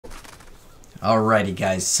Alrighty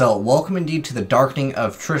guys, so welcome indeed to the Darkening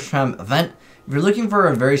of Tristram event. If you're looking for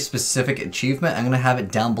a very specific achievement, I'm going to have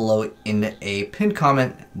it down below in a pinned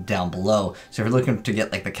comment down below. So if you're looking to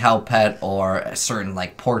get like the cow pet or a certain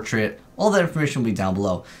like portrait, all that information will be down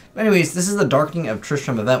below. But anyways, this is the Darkening of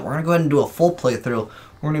Tristram event. We're going to go ahead and do a full playthrough.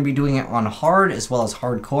 We're going to be doing it on hard as well as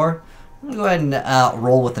hardcore. I'm going to go ahead and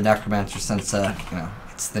roll with the Necromancer since you know,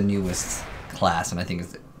 it's the newest class and I think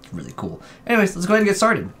it's really cool. Anyways, let's go ahead and get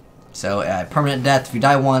started. So, permanent death, if you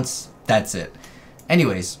die once, that's it.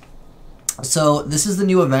 Anyways, so this is the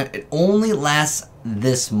new event. It only lasts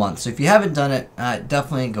this month. So if you haven't done it,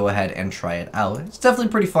 definitely go ahead and try it out. It's definitely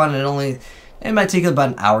pretty fun. It might take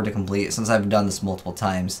about an hour to complete. Since I've done this multiple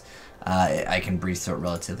times, I can breeze through it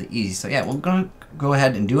relatively easy. So yeah, we're going to go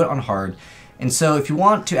ahead and do it on hard. And so if you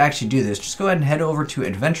want to actually do this, just go ahead and head over to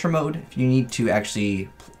adventure mode. If you need to actually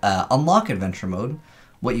unlock adventure mode,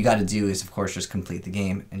 what you got to do is, of course, just complete the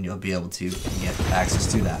game, and you'll be able to get access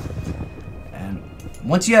to that. And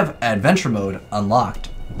once you have adventure mode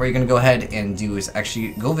unlocked, what you're going to go ahead and do is actually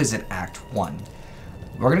go visit Act 1.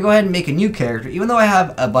 We're going to go ahead and make a new character. Even though I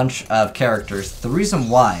have a bunch of characters, the reason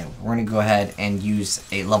why we're going to go ahead and use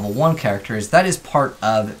a level 1 character is that is part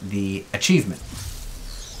of the achievement.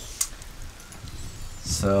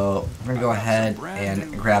 So we're going to go ahead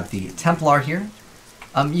and grab the Templar here.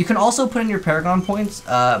 You can also put in your Paragon points.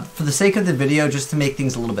 For the sake of the video, just to make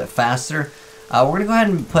things a little bit faster, we're going to go ahead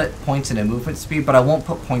and put points into movement speed, but I won't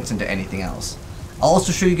put points into anything else. I'll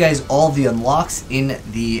also show you guys all the unlocks in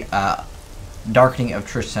the Darkening of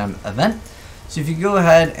Tristram event. So if you go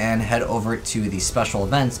ahead and head over to the special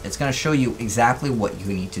events, it's going to show you exactly what you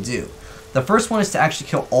need to do. The first one is to actually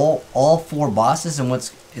kill all 4 bosses, and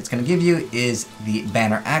what it's going to give you is the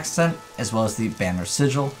Banner Accent, as well as the Banner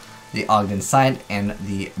Sigil, the Ogden Sign, and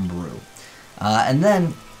the Brew. And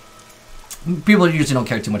then, people usually don't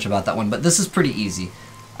care too much about that one, but this is pretty easy.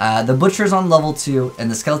 The Butcher's on level 2, and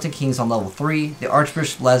the Skeleton King's on level 3. The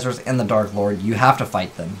Archbishop, Lazarus, and the Dark Lord, you have to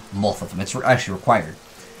fight them, both of them. It's actually required.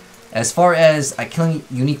 As far as killing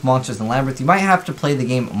unique monsters in Labyrinth, you might have to play the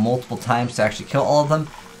game multiple times to actually kill all of them,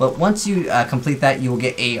 but once you complete that, you will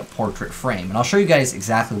get a portrait frame. And I'll show you guys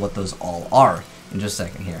exactly what those all are in just a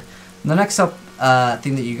second here. And the next up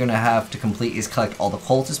thing that you're going to have to complete is collect all the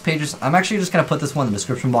cultist pages. I'm actually just going to put this one in the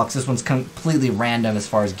description box. This one's completely random as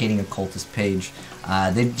far as getting a cultist page.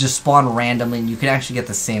 They just spawn randomly, and you can actually get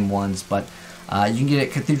the same ones, but you can get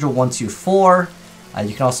it Cathedral 1, 2, 4.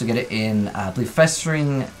 You can also get it in, I believe,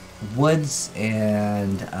 Festering Woods,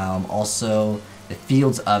 and also the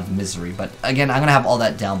Fields of Misery. But again, I'm going to have all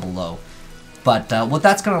that down below. But what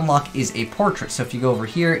that's going to unlock is a portrait. So if you go over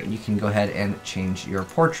here, you can go ahead and change your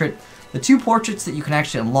portrait. The 2 portraits that you can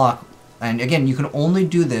actually unlock, and again, you can only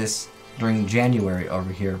do this during January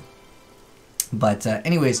over here. But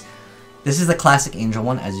anyways, this is the classic angel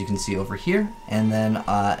one, as you can see over here. And then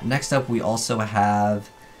next up, we also have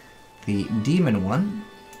the demon one,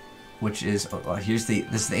 which is this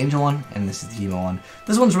is the angel one, and this is the demon one.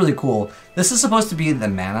 This one's really cool. This is supposed to be the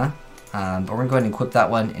mana. But we're going to go ahead and equip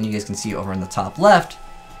that one, and you guys can see over in the top left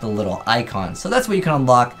the little icon. So that's what you can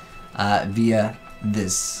unlock via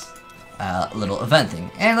this little event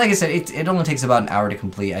thing. And like I said, it only takes about an hour to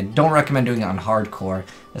complete. I don't recommend doing it on hardcore,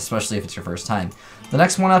 especially if it's your first time. The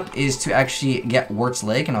next one up is to actually get Wirt's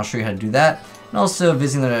Lake, and I'll show you how to do that. And also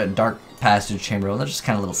visiting the Dark Passage Chamber. They're just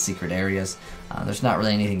kind of little secret areas. There's not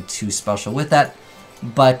really anything too special with that.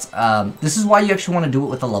 But this is why you actually want to do it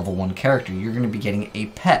with a level 1 character. You're going to be getting a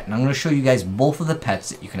pet. And I'm going to show you guys both of the pets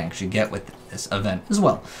that you can actually get with this event as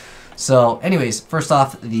well. So anyways, first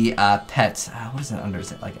off, the pet. What is that under?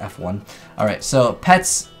 Is it like F1? Alright, so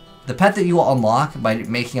pets. The pet that you will unlock by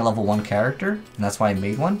making a level 1 character, and that's why I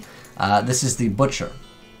made one, this is the Butcher.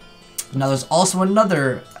 Now there's also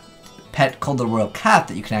another pet called the Royal Cap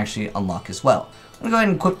that you can actually unlock as well. I'm going to go ahead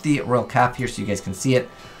and equip the Royal Cap here so you guys can see it.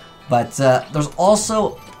 But there's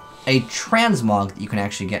also a transmog that you can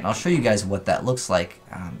actually get, and I'll show you guys what that looks like.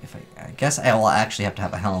 I guess I will actually have to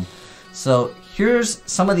have a helm. So here's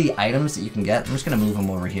some of the items that you can get. I'm just going to move them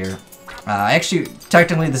over here.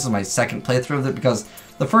 Technically, this is my second playthrough of it, because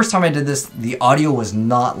the first time I did this, the audio was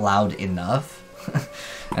not loud enough,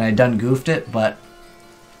 and I done goofed it. But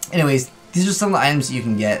anyways, these are some of the items that you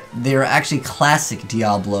can get. They're actually classic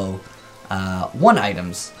Diablo 1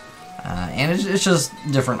 items. And it's just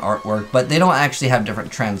different artwork, but they don't actually have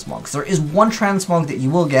different transmogs. There is one transmog that you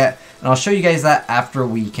will get, and I'll show you guys that after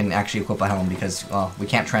we can actually equip a helm, because, well, we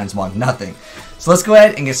can't transmog nothing. So let's go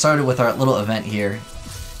ahead and get started with our little event here,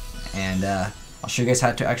 and I'll show you guys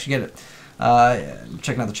how to actually get it.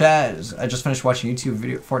 Checking out the chat. I just finished watching a YouTube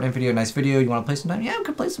video, Fortnite video, nice video. You want to play sometime? Yeah, we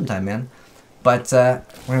can play sometime, man. but we're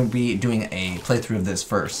going to be doing a playthrough of this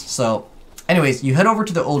first. So, anyways, you head over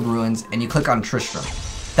to the old ruins and you click on Tristram.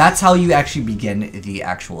 That's how you actually begin the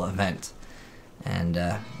actual event. And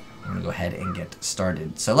we're going to go ahead and get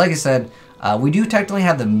started. So, like I said, we do technically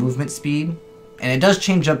have the movement speed, and it does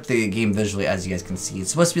change up the game visually, as you guys can see. It's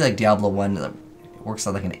supposed to be like Diablo 1, that works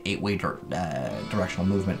on like an 8-way directional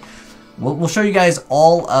movement. We'll show you guys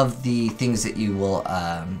all of the things that you will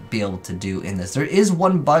be able to do in this. There is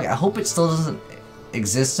one bug. I hope it still doesn't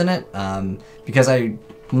exist in it, because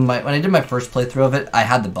when I did my first playthrough of it, I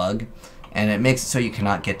had the bug, and it makes it so you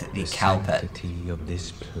cannot get the cow pet. Of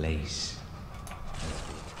this place.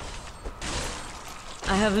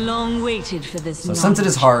 I have long waited for this. So since it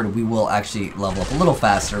is hard, we will actually level up a little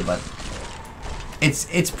faster, but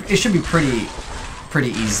it should be pretty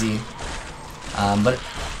easy. But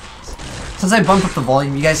since I bumped up the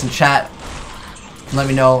volume, you guys in chat can let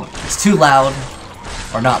me know if it's too loud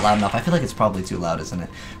or not loud enough. I feel like it's probably too loud, isn't it?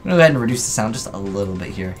 I'm gonna go ahead and reduce the sound just a little bit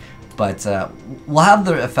here, but we'll have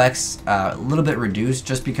the effects a little bit reduced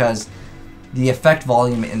just because the effect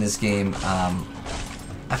volume in this game,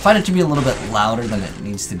 I find it to be a little bit louder than it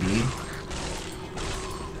needs to be.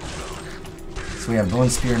 So we have Bone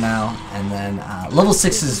Spear now, and then level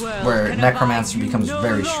 6 is where Necromancer becomes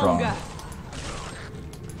very strong.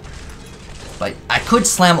 But I could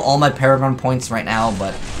slam all my Paragon points right now,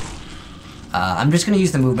 but I'm just going to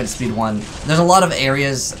use the movement speed one. There's a lot of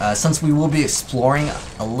areas, since we will be exploring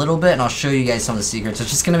a little bit, and I'll show you guys some of the secrets.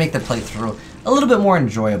 It's just going to make the playthrough a little bit more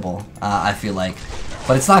enjoyable, I feel like.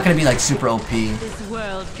 But it's not going to be like super OP. This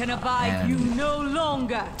world can abide you no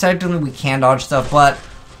longer. Technically we can dodge stuff, but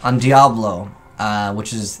on Diablo,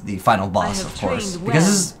 which is the final boss, of course,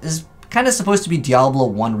 because this is kind of supposed to be Diablo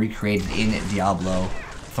 1 recreated in Diablo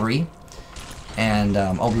 3. And,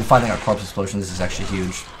 oh, we're finding out Corpse Explosion. This is actually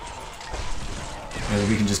huge.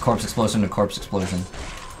 We can just Corpse Explosion to Corpse Explosion.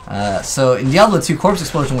 So in Diablo 2, Corpse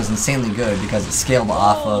Explosion was insanely good because it scaled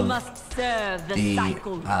off of the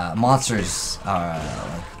monsters'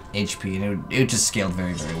 HP, and it just scaled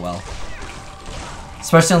very, very well.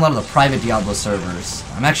 Especially on a lot of the private Diablo servers.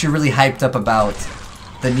 I'm actually really hyped up about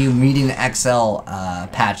the new Meeting XL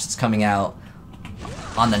patch that's coming out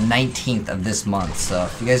on the 19th of this month. So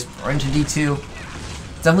if you guys are into D2,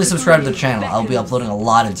 definitely subscribe to the channel. I'll be uploading a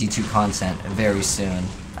lot of D2 content very soon.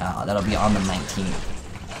 That'll be on the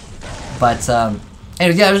 19th. But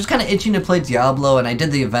anyway, yeah, I was just kind of itching to play Diablo, and I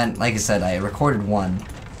did the event. Like I said, I recorded one,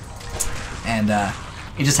 and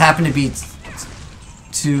it just happened to be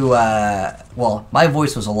well, my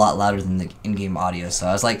voice was a lot louder than the in-game audio, so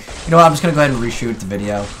I was like, you know what, I'm just gonna go ahead and reshoot the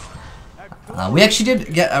video. We actually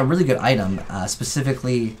did get a really good item,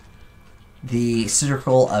 specifically the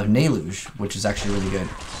Circle of Neluge, which is actually really good.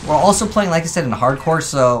 We're also playing, like I said, in hardcore,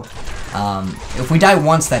 so if we die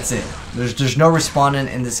once, that's it. There's no respawn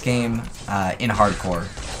in this game in hardcore.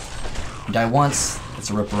 If you die once, it's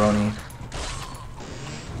a ripperoni.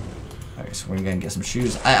 Alright, so we're gonna get some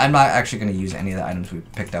shoes. I'm not actually gonna use any of the items we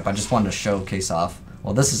picked up. I just wanted to showcase off.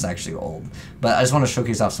 Well, this is actually old, but I just want to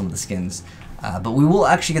showcase off some of the skins. But we will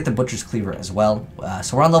actually get the Butcher's Cleaver as well.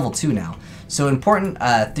 So we're on level 2 now. So important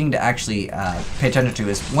thing to actually pay attention to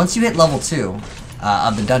is once you hit level 2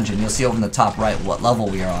 of the dungeon, you'll see over in the top right what level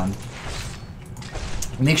we are on.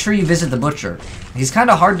 Make sure you visit the Butcher. He's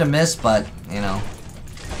kind of hard to miss, but, you know,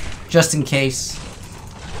 just in case.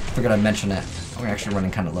 I figured I'd mention it. We're actually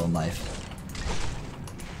running kind of low in life.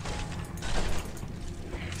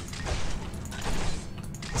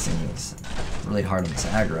 This thing is really hard on this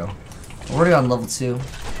aggro. We're already on level 2,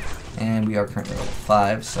 and we are currently level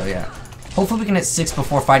 5, so yeah. Hopefully we can hit 6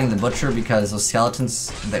 before fighting the Butcher, because those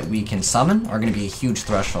skeletons that we can summon are going to be a huge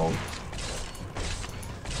threshold.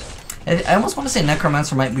 And I almost want to say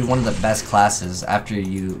Necromancer might be one of the best classes after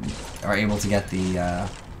you are able to get the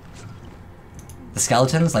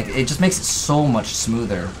skeletons. Like, it just makes it so much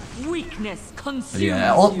smoother. Weakness consumes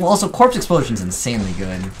yeah, also Corpse Explosion's insanely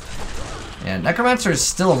good. Yeah, Necromancer is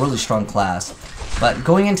still a really strong class. But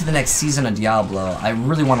going into the next season of Diablo, I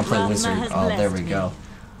really want to play Wizard. Oh, there we go.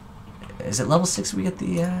 Is it level 6 we get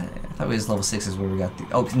the, I thought it was level 6 is where we got the,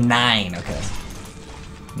 oh, 9, okay.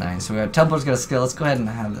 9, so we got, Templar's got a skill. Let's go ahead and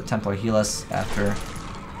have the Templar heal us after.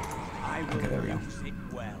 Okay, there we go.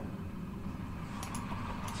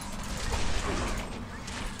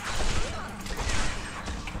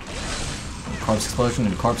 Corpse Explosion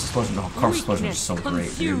and Corpse Explosion. Oh, Corpse Explosion is so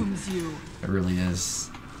great, dude. It really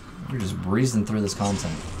is. We're just breezing through this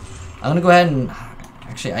content. I'm gonna go ahead and...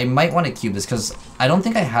 Actually, I might want to cube this, because I don't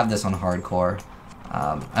think I have this on hardcore.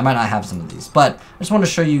 I might not have some of these, but I just want to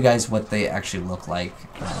show you guys what they actually look like.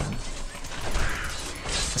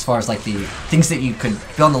 As far as, like, the things that you could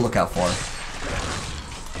be on the lookout for.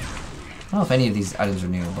 don't know if any of these items are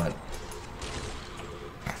new, but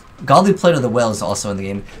Godly Plate of the Whale is also in the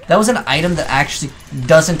game. That was an item that actually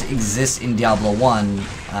doesn't exist in Diablo 1,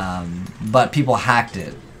 but people hacked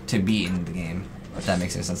it to be in the game, if that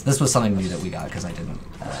makes any sense. This was something new that we got because I didn't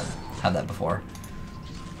have that before.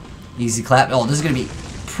 Easy clap. Oh, this is going to be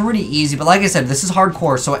pretty easy, but like I said, this is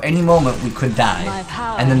hardcore, so at any moment we could die,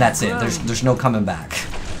 and then that's it. There's no coming back.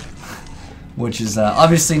 Which is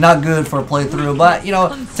obviously not good for a playthrough, but, you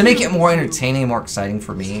know, to make it more entertaining, more exciting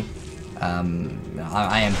for me,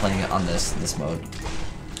 I am playing it on this mode.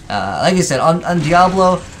 Like I said, on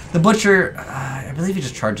Diablo, the Butcher, I believe he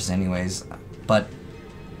just charges anyways, but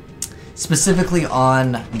specifically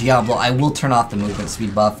on Diablo, I will turn off the movement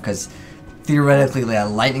speed buff, because theoretically,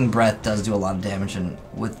 Lightning Breath does do a lot of damage, and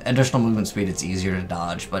with additional movement speed, it's easier to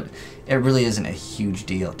dodge, but it really isn't a huge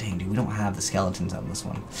deal. Dang, dude, we don't have the skeletons on this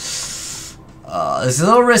one. This is a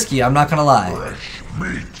little risky, I'm not gonna lie. Fresh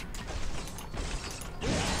meat.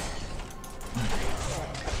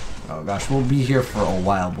 Oh gosh, we'll be here for a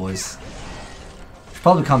while, boys. Should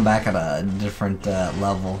probably come back at a different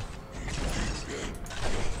level.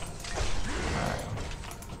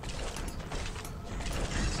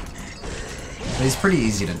 But he's pretty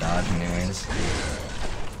easy to dodge anyways.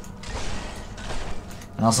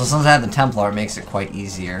 And also, since I have the Templar, it makes it quite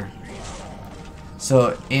easier.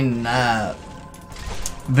 So, in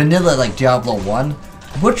vanilla, like Diablo 1,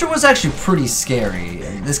 Butcher was actually pretty scary.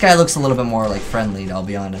 This guy looks a little bit more, like, friendly, I'll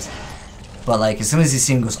be honest. But, like, as soon as you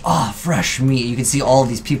see him goes, oh, fresh meat, you can see all of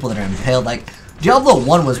these people that are impaled. Like, Diablo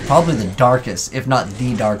 1 was probably the darkest, if not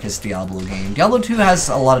the darkest Diablo game. Diablo 2 has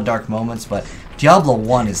a lot of dark moments, but Diablo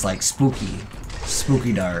 1 is, like, spooky.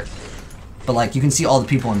 Spooky dark. But, like, you can see all the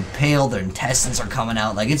people impaled, their intestines are coming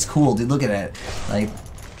out. Like, it's cool, dude, look at it. Like,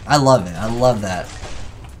 I love it. I love that.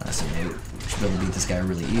 So maybe we should be able to beat this guy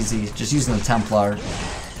really easy. Just using the Templar.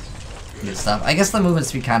 Good stuff. I guess the movement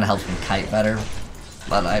speed kind of helps me kite better.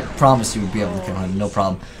 But I promise you would be able to kill him, no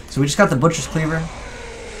problem. So we just got the Butcher's Cleaver.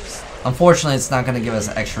 Unfortunately, it's not going to give us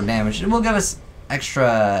extra damage. It will give us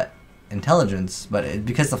extra intelligence, but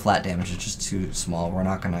because the flat damage is just too small, we're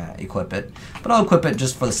not going to equip it. But I'll equip it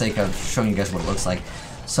just for the sake of showing you guys what it looks like.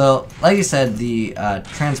 So, like I said, the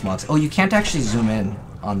transmogs. Oh, you can't actually zoom in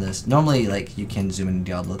on this. Normally, like, you can zoom in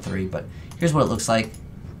Diablo 3, but here's what it looks like.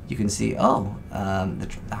 You can see, I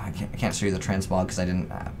can't show you the transmog because I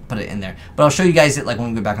didn't put it in there. But I'll show you guys it, like, when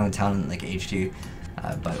we go back on the town in, like, HD.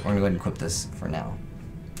 But we're going to go ahead and equip this for now.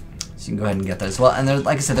 So you can go ahead and get that as well. And there,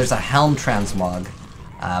 like I said, there's a Helm transmog.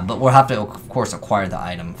 But we'll have to, of course, acquire the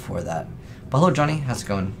item for that. But hello, Johnny. How's it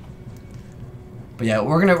going? But yeah,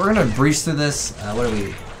 we're gonna breeze through this. What are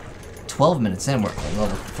we? 12 minutes in. We're at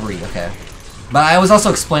level 3. Okay. But I was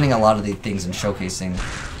also explaining a lot of the things and showcasing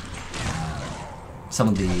some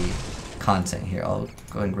of the content here. I'll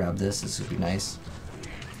go ahead and grab this. This would be nice.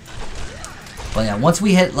 But yeah, once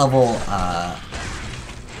we hit level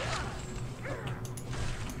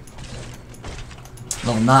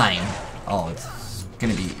level 9, oh, it's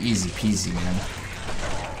gonna be easy peasy, man.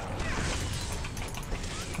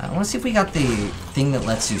 I want to see if we got the thing that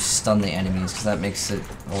lets you stun the enemies, because that makes it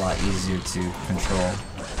a lot easier to control.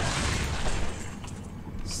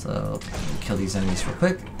 So, kill these enemies real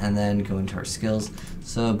quick, and then go into our skills.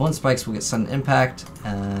 So, Bone Spikes will get Sudden Impact,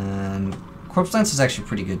 and Corpse Lance is actually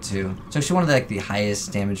pretty good too. It's actually one of the, like, the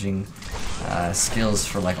highest damaging skills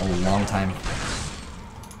for like a long time.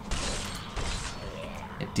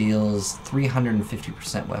 It deals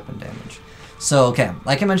 350% weapon damage. So, okay,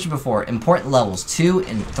 like I mentioned before, important levels 2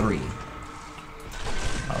 and 3.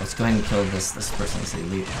 Let's go ahead and kill this person as they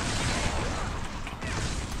leave.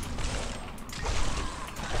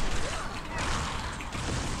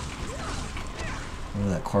 Oh,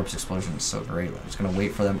 that corpse explosion is so great. I'm just gonna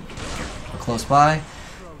wait for them close by.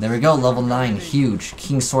 There we go, level 9, huge.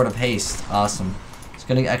 King's Sword of Haste, awesome. It's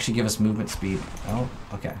gonna actually give us movement speed. Oh,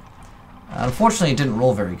 okay. Unfortunately, it didn't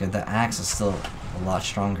roll very good. The axe is still a lot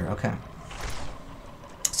stronger. Okay.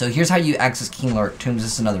 So here's how you access King Lord Tombs.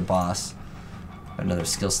 This is another boss. Another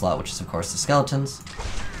skill slot, which is, of course, the skeletons.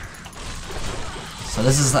 So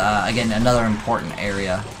this is, again, another important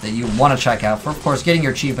area that you want to check out for, of course, getting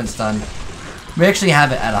your achievements done. We actually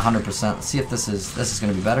have it at 100%. Let's see if this is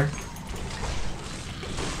going to be better.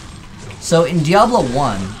 So in Diablo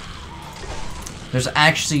 1, there's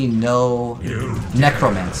actually no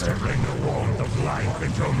necromancer.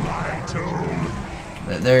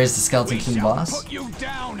 There is the Skeleton King boss.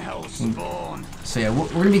 So yeah, we're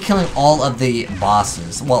going to be killing all of the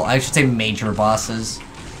bosses. Well, I should say major bosses.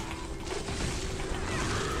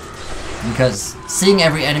 Because seeing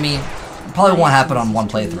every enemy probably won't happen on one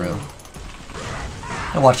playthrough.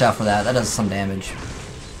 Watch out for that. That does some damage.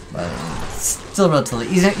 But it's still relatively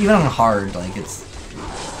easy, even on hard, like it's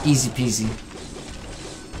easy peasy.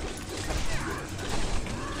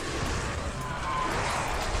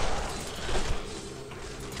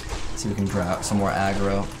 See if we can draw out some more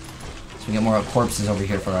aggro. So we get more corpses over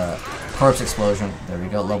here for a corpse explosion. There we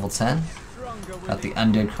go, level 10. Got the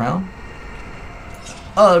Undead Crown.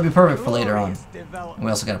 Oh, that'd be perfect for later on. And we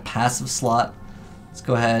also got a passive slot. Let's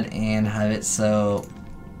go ahead and have it so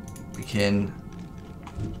we can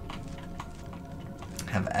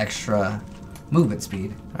have extra movement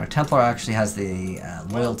speed. Our Templar actually has the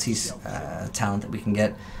loyalty talent that we can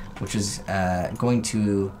get, which is going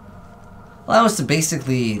to allow us to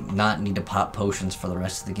basically not need to pop potions for the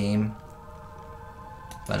rest of the game.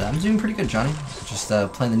 But I'm doing pretty good, Johnny. Just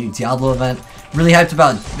playing the new Diablo event. Really hyped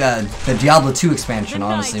about the Diablo 2 expansion,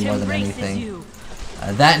 honestly, more than anything.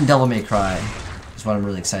 That and Devil May Cry is what I'm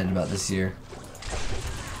really excited about this year.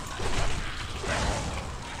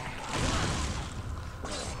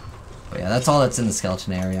 But yeah, that's all that's in the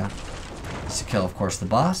skeleton area. Just to kill, of course, the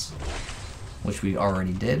boss, which we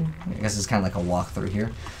already did. I guess it's kind of like a walkthrough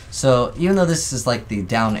here. So even though this is like the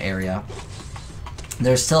down area,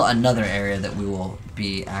 there's still another area that we will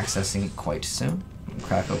be accessing quite soon.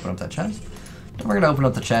 Open up that chest. And we're gonna open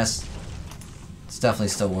up the chest. It's definitely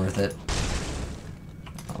still worth it.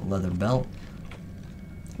 A leather belt.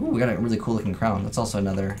 Ooh, we got a really cool looking crown. That's also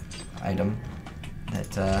another item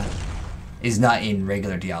that is not in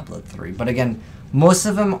regular Diablo 3. But again, most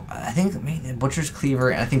of them, I think, the Butcher's Cleaver,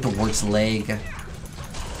 and I think the Wirt's Leg.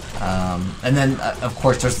 And then, of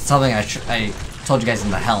course, there's something I told you guys in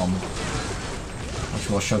the Helm, which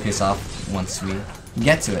we'll showcase off once we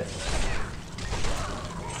get to it.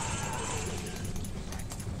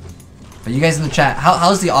 But you guys in the chat,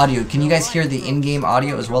 how's the audio? Can you guys hear the in-game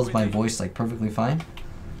audio as well as my voice, like, perfectly fine?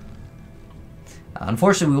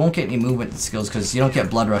 Unfortunately, we won't get any movement skills because you don't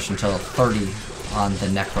get Blood Rush until 30 on the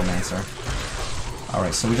Necromancer.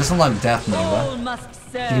 Alright, so we just unlocked Death Nova.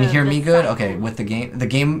 Can you hear me good? Okay, with the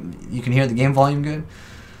game, you can hear the game volume good?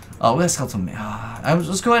 Oh, we got Skeleton.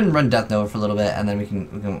 Let's go ahead and run Death Nova for a little bit, and then we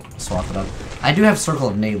can swap it up. I do have Circle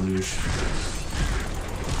of Neluge,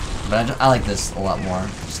 but I like this a lot more.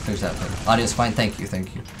 Just clears that thing. Audio's fine. Thank you.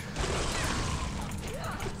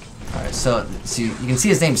 Alright, so you can see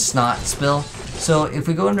his name's Snot Spill. So if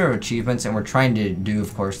we go under achievements, and we're trying to do,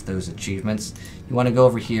 of course, those achievements, you want to go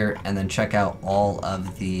over here and then check out all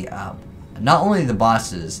of the, not only the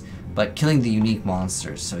bosses, but killing the unique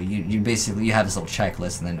monsters. So you basically, you have this little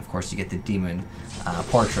checklist, and then of course you get the demon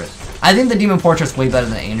portrait. I think the demon portrait's way better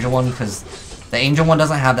than the angel one, because the angel one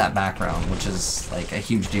doesn't have that background, which is like a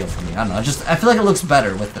huge deal for me. I don't know, I feel like it looks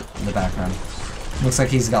better with the background. Looks like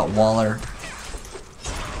he's got Waller.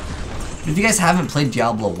 If you guys haven't played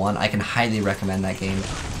Diablo 1, I can highly recommend that game.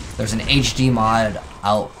 There's an HD mod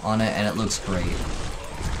out on it, and it looks great.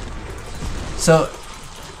 So,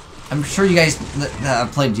 I'm sure you guys that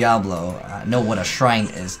have played Diablo know what a shrine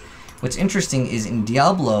is. What's interesting is in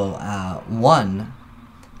Diablo 1,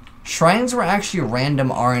 shrines were actually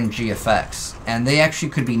random RNG effects, and they actually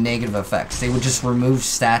could be negative effects. They would just remove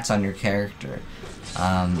stats on your character.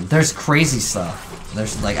 There's crazy stuff.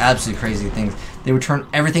 There's like absolutely crazy things. They would turn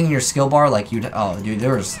everything in your skill bar like oh dude,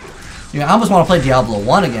 I almost want to play Diablo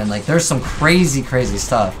 1 again. Like there's some crazy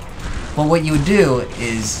stuff. But what you would do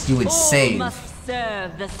is you would save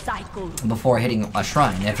before hitting a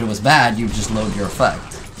shrine. If it was bad, you would just load your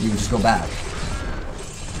effect. You would just go back.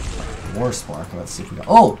 War Spark. Let's see if we go.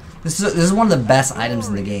 Oh, this is one of the best items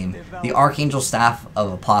in the game. The Archangel Staff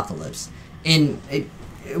of Apocalypse. It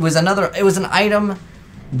was an item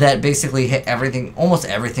that basically hit everything, almost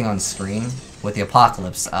everything on screen with the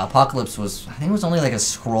Apocalypse. Apocalypse was, I think it was only like a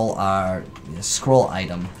scroll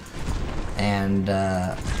item, and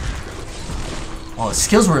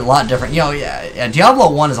skills were a lot different. You know, yeah, Diablo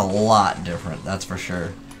 1 is a lot different, that's for sure.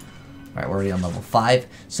 All right, we're already on level 5.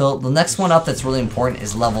 So the next one up that's really important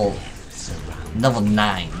is level 9.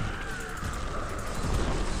 Alright,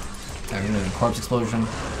 we're gonna do a corpse explosion.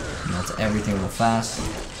 That's everything real fast.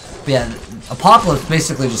 But yeah, Apocalypse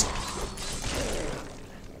basically just,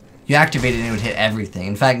 you activate it and it would hit everything.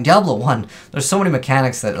 In fact, in Diablo 1, there's so many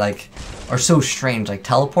mechanics that like are so strange. Like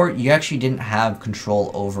teleport, you actually didn't have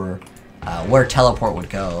control over where teleport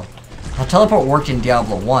would go. How teleport worked in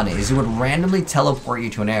Diablo 1 is it would randomly teleport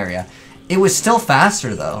you to an area. It was still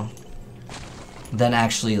faster though than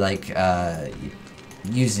actually like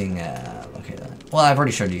using okay. Well, I've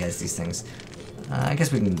already showed you guys these things. I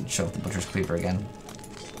guess we can show the Butcher's Cleaver again.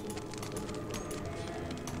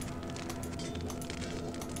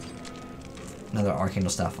 Another Archangel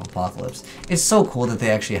Staff of Apocalypse. It's so cool that they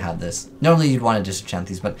actually have this. Normally you'd want to disenchant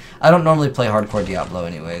these, but I don't normally play hardcore Diablo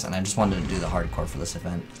anyways, and I just wanted to do the hardcore for this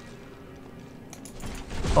event.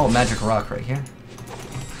 Oh, magic rock right here.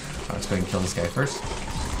 Oh, let's go ahead and kill this guy first.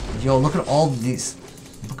 Yo, look at all of these.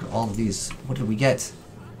 Look at all of these. What did we get?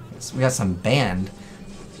 So we got some band.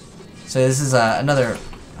 So this is another,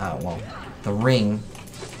 well, the ring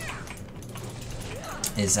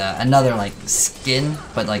is another like skin,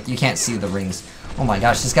 but like you can't see the rings. Oh my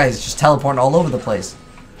gosh, this guy is just teleporting all over the place.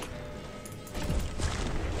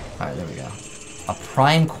 Alright, there we go. A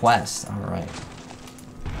prime quest. Alright.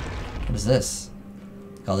 What is this?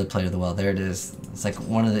 Godly Plate of the Well. There it is. It's like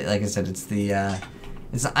one of the, like I said, it's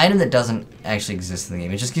an item that doesn't actually exist in the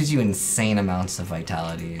game. It just gives you insane amounts of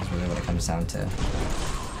vitality is really what it comes down to.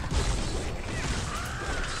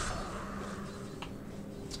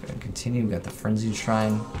 Let's go ahead and continue. We got the Frenzied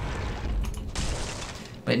Shrine.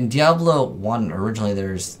 But in Diablo 1, originally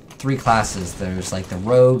there's 3 classes. There's like the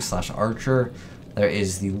Rogue / Archer. There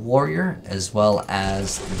is the Warrior, as well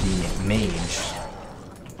as the Mage.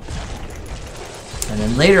 And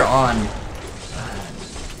then later on,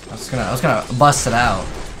 I was gonna bust it out.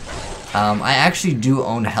 I actually do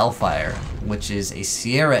own Hellfire, which is a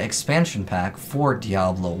Sierra expansion pack for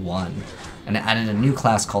Diablo 1. And it added a new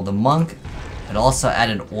class called the Monk. It also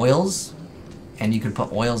added oils, and you could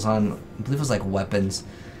put oils on, I believe it was like weapons.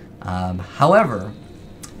 However,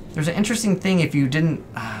 there's an interesting thing if you didn't,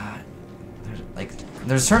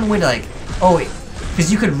 there's a certain way to like, oh wait, because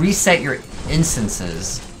you could reset your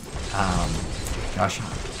instances. Gosh,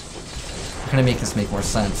 I'm gonna make this make more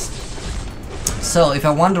sense. So if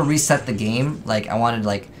I wanted to reset the game, like I wanted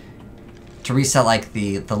like to reset like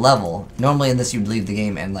the level, normally in this you'd leave the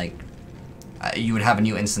game and like you would have a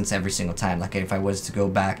new instance every single time. Like if I was to go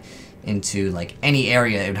back into like any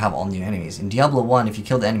area, it would have all new enemies. In Diablo 1, if you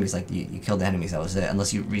killed the enemies, like you killed the enemies, that was it,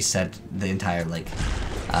 unless you reset the entire like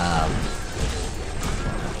I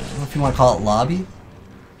don't know if you want to call it lobby,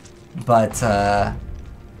 but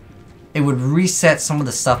it would reset some of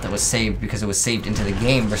the stuff that was saved because it was saved into the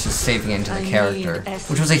game versus saving it into the character,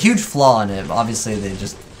 which was a huge flaw in it. Obviously, they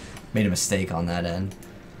just made a mistake on that end.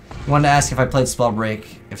 You wanted to ask if I played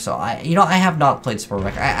Spellbreak. If so, I have not played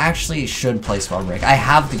Spellbreak. I actually should play Spellbreak. I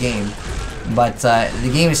have the game, but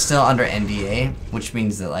the game is still under NDA, which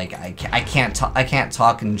means that like I can't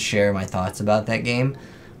talk and share my thoughts about that game,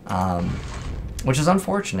 which is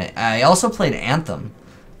unfortunate. I also played Anthem.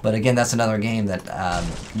 But again, that's another game that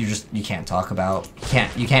you can't talk about.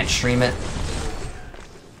 You can't stream it.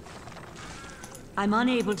 I'm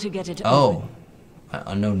unable to get it. Oh,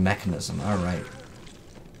 unknown mechanism. All right.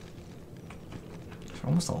 We're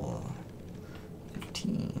almost all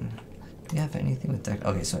 15. Do you have anything with deck?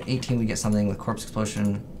 Okay, so 18 we get something with corpse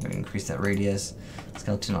explosion. We're gonna increase that radius.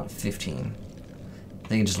 Skeleton on 15. I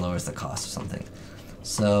think it just lowers the cost of something.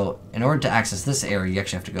 So in order to access this area, you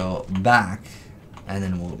actually have to go back. And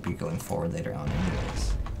then we'll be going forward later on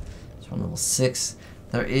anyways. So we're on level 6.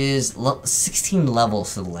 There is 16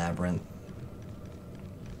 levels to the labyrinth.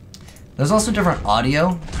 There's also different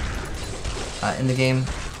audio in the game,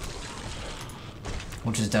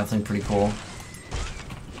 which is definitely pretty cool.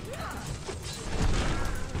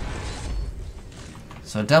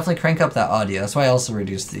 So definitely crank up that audio. That's why I also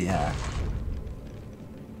reduced the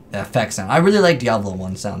effects sound. I really like Diablo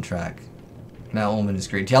 1 soundtrack. That Omen is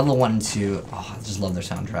great. Diablo 1 and 2, oh, I just love their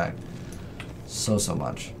soundtrack. So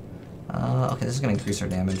much. Okay, this is going to increase our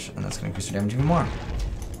damage, and that's going to increase our damage even more.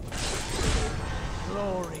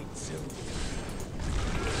 Glory to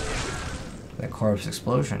That corpse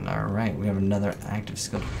explosion. Alright, we have another active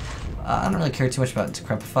skill. I don't really care too much about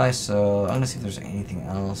Decrepify, so I'm going to see if there's anything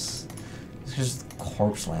else. It's just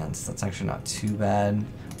corpse lance. That's actually not too bad.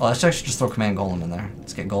 Well, let's actually just throw Command Golem in there.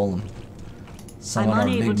 Let's get Golem. Summon our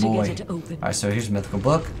big boy. Alright, so here's Mythical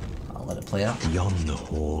Book. I'll let it play out. Beyond the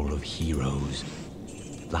Hall of Heroes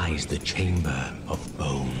lies the Chamber of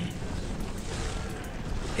Bone.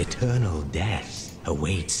 Eternal death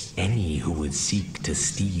awaits any who would seek to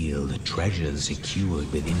steal the treasures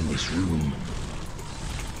secured within this room.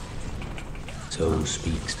 So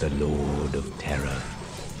speaks the Lord of Terror,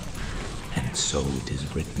 and so it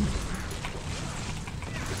is written.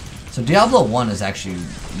 So Diablo 1 is actually,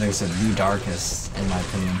 like I said, the darkest, in my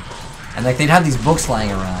opinion. And like they'd have these books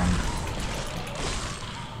lying around.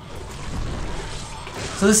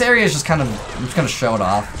 So this area is just kind of, I'm just gonna show it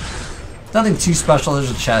off. Nothing too special,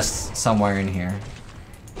 there's a chest somewhere in here.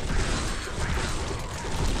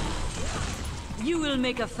 You will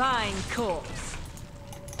make a fine corpse.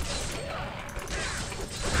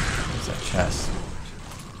 Where's that chest?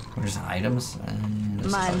 Where's the items?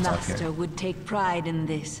 My master would take pride in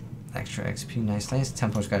this. Extra XP, nice, nice.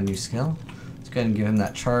 Tempo's got a new skill. Let's go ahead and give him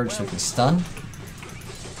that charge so we can stun.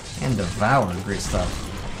 And Devour, great stuff.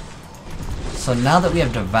 So now that we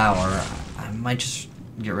have Devour, I might just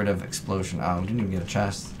get rid of Explosion. Oh, we didn't even get a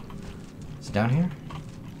chest. Is it down here?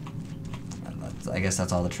 I guess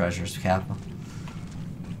that's all the treasures, Cap.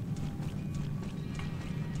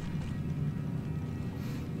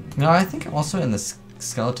 No, I think also in the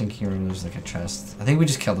Skeleton Key room there's like a chest. I think we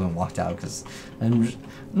just killed him and walked out because I'm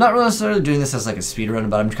not really necessarily doing this as like a speed run,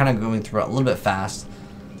 but I'm kind of going through it a little bit fast.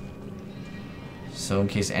 So in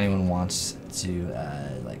case anyone wants to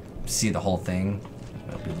like see the whole thing,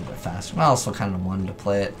 it'll be a little bit faster. I also kind of wanted to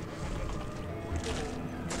play it.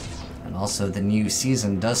 And also the new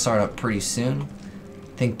season does start up pretty soon.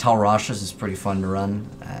 I think Tal Rasha's is pretty fun to run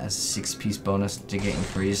as a 6-piece bonus to get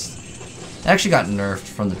increased. It actually got nerfed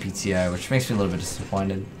from the PTI, which makes me a little bit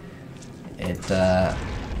disappointed. It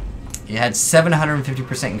had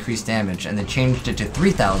 750% increased damage, and they changed it to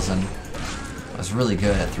 3,000. It was really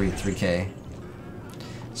good at 3K.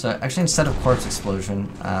 So actually, instead of Corpse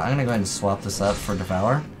Explosion, I'm gonna go ahead and swap this up for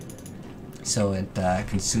Devour, so it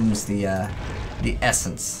consumes the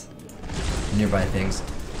essence of nearby things.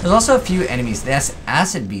 There's also a few enemies. The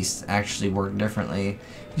Acid Beasts actually work differently.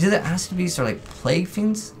 Usually the Acid Beasts are like Plague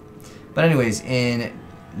Fiends. But anyways, in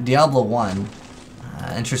Diablo 1,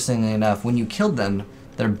 interestingly enough, when you killed them,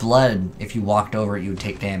 their blood, if you walked over it, you would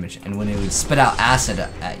take damage. And when it would spit out acid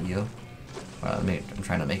at you, well, I'm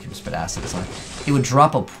trying to make him spit acid, so it would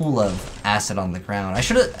drop a pool of acid on the ground.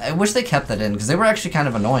 I wish they kept that in, because they were actually kind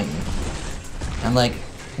of annoying. And like,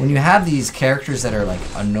 when you have these characters that are like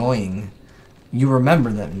annoying, you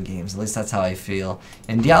remember them in games. At least that's how I feel.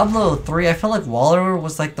 In Diablo 3, I felt like Waller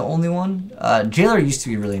was like the only one. Jailer used to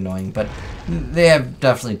be really annoying, but they have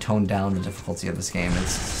definitely toned down the difficulty of this game.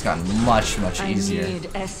 It's gotten much easier. I need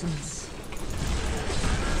essence.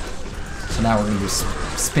 So now we're gonna be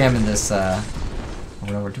spamming this.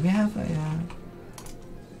 Whatever. Do we have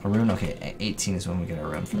a rune? Okay, 18 is when we get a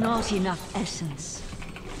rune for that. Not enough essence.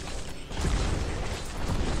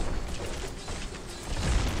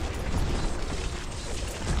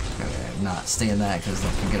 Not stay in that because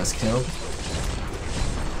that can get us killed.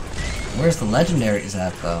 Where's the legendaries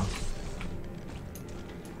at though?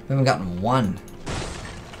 We haven't gotten one.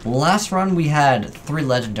 Last run we had 3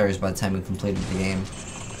 legendaries by the time we completed the game,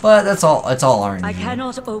 but that's all. It's all RNG. I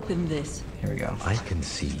cannot open this. Here we go. I can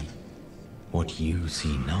see what you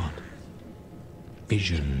see not.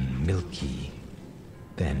 Vision milky,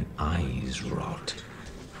 then eyes rot.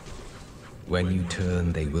 When you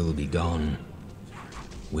turn, they will be gone,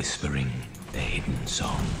 whispering the hidden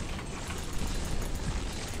song.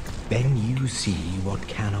 Then you see what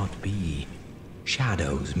cannot be.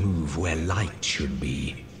 Shadows move where light should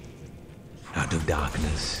be. Out of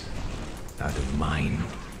darkness, out of mind.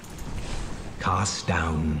 Cast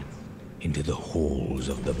down into the halls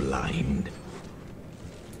of the blind.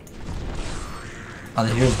 Oh,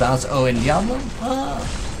 the heroes bounce. Oh, in Diablo? I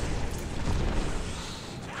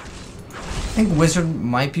think Wizard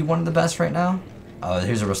might be one of the best right now. Oh,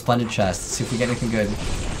 here's a resplendent chest. Let's see if we get anything good.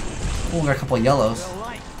 Oh, we got a couple of yellows.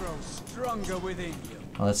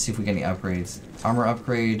 Oh, let's see if we get any upgrades. Armor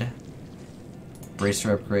upgrade.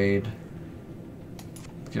 Bracer upgrade.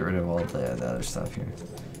 Let's get rid of all the other stuff here.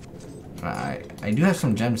 I do have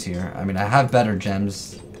some gems here. I mean, I have better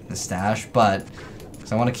gems in the stash, but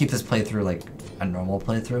because I want to keep this playthrough like a normal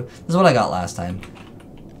playthrough. This is what I got last time.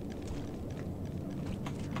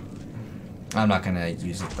 I'm not gonna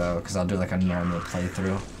use it though, because I'll do like a normal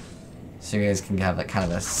playthrough, so you guys can have like kind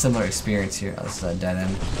of a similar experience here. Oh, this is a dead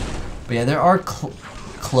end. But yeah, there are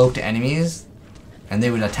cloaked enemies, and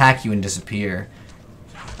they would attack you and disappear.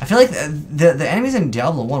 I feel like the enemies in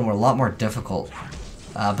Diablo 1 were a lot more difficult,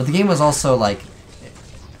 but the game was also like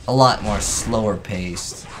a lot more slower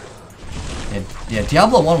paced. Yeah,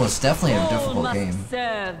 Diablo 1 was definitely a difficult game.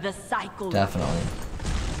 Serve the cycle. Definitely.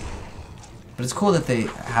 But it's cool that they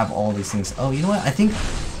have all these things. Oh, you know what? I think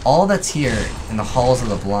all that's here in the halls of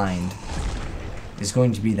the blind is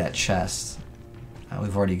going to be that chest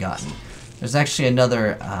we've already gotten. There's actually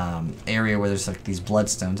another area where there's like these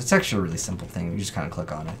bloodstones. It's actually a really simple thing. You just kind of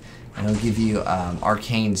click on it, and it'll give you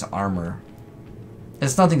Arcane's armor.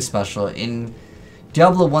 It's nothing special. In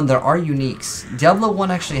Diablo 1, there are uniques. Diablo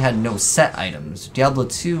 1 actually had no set items. Diablo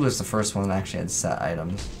 2 was the first one that actually had set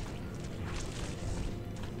items.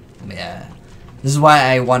 Yeah. This is why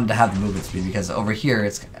I wanted to have the movement speed, because over here,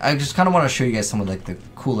 I just kind of want to show you guys some of like the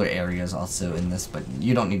cooler areas also in this, but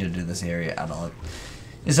you don't need to do this area at all.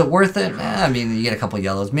 Is it worth it? I mean, you get a couple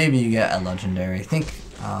yellows. Maybe you get a legendary. I think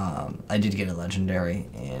I did get a legendary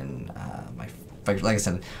in my like I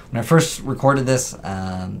said, when I first recorded this,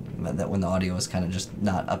 that when the audio was kind of just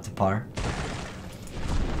not up to par.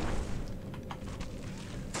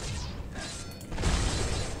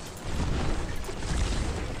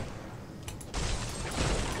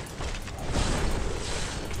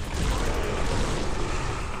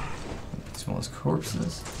 Small as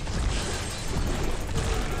corpses.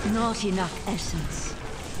 Not enough essence.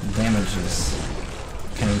 Damage is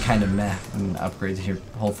kind of meh, and upgrades here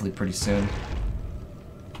hopefully pretty soon.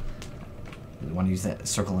 You want to use that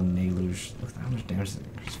circle and deluge. Look how much damage is it?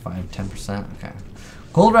 5-10%. Okay.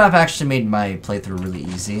 Gold wrap actually made my playthrough really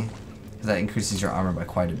easy, because that increases your armor by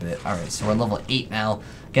quite a bit. Alright, so we're level 8 now.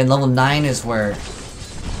 Again, level 9 is where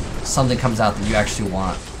something comes out that you actually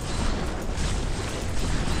want.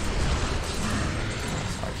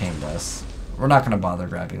 Arcane dust. We're not going to bother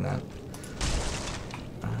grabbing that.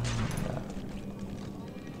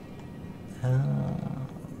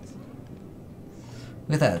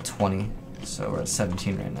 Look at that at 20. So we're at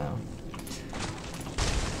 17 right now.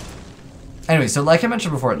 Anyway, so like I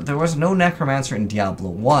mentioned before, there was no Necromancer in Diablo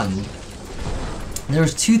 1. There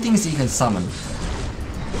was 2 things that you can summon.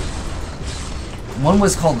 One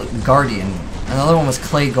was called Guardian, and the other one was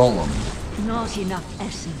Clay Golem. Not enough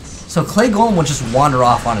essence. So Clay Golem would just wander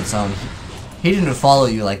off on its own. He didn't follow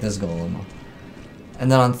you like this Golem.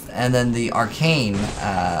 And then the Arcane,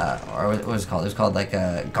 or what was it called? It was called like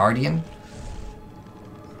a Guardian.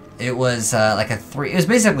 It was like a 3. It was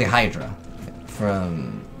basically Hydra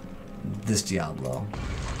from this Diablo,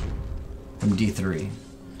 from D3.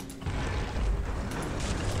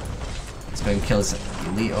 Let's go ahead and kill this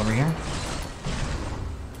elite over here.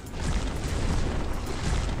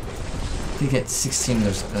 We get 16.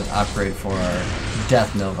 There's an upgrade for our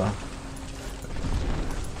Death Nova.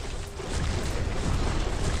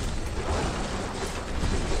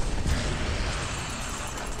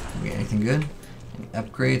 We get anything good?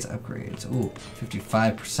 Upgrades. Ooh,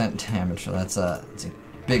 55% damage. So that's a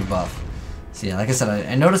big buff. So yeah, like I said,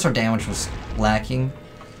 I noticed our damage was lacking.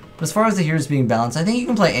 But as far as the heroes being balanced, I think you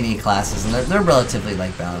can play any classes, and they're relatively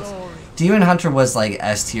like balanced. Demon Hunter was like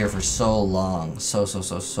S tier for so long, so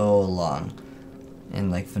long,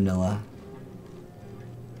 in like vanilla.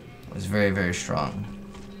 It was very, very strong.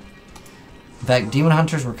 In fact, Demon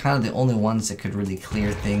Hunters were kind of the only ones that could really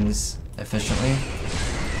clear things efficiently.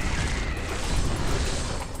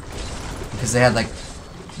 Because they had like,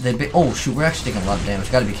 oh shoot, we're actually taking a lot of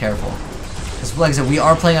damage. Gotta be careful. Because like I said, we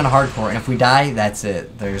are playing on hardcore, and if we die, that's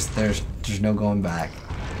it. There's no going back.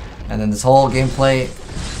 And then this whole gameplay,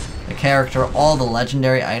 the character, all the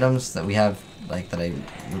legendary items that we have, like that I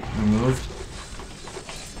removed,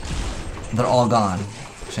 they're all gone.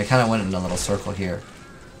 So I kind of went in a little circle here.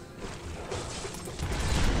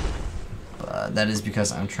 But that is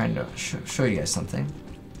because I'm trying to show you guys something.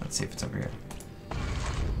 Let's see if it's over here.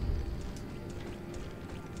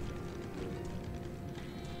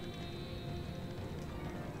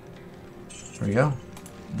 There we go.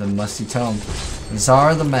 The Musty Tome.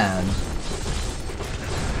 Czar the Mad.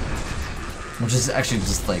 Which is actually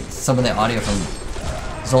just like some of the audio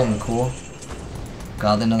from Zoltan Cool.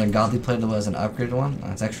 Another godly plate was an upgraded one.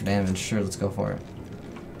 That's extra damage. Sure, let's go for it.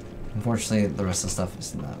 Unfortunately, the rest of the stuff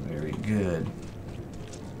is not very good.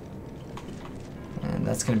 And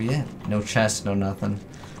that's gonna be it. No chest, no nothing.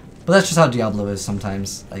 But that's just how Diablo is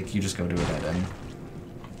sometimes. Like, you just go to a dead end.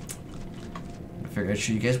 I figured I'd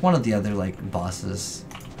show you guys one of the other, like, bosses.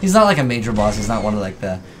 He's not like a major boss. He's not one of, like,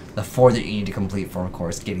 the 4 that you need to complete for, of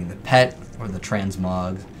course, getting the pet or the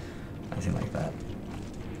transmog. Anything like that.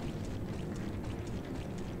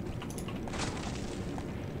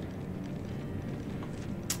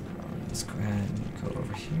 Let's go ahead and go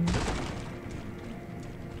over here.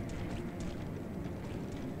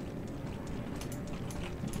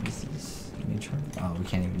 What is this? Oh, we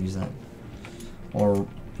can't even use that. Or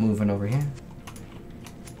moving over here.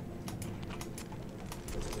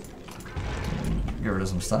 Get rid of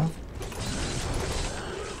some stuff.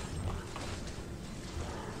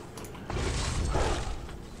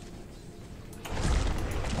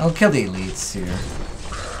 I'll kill the elites here.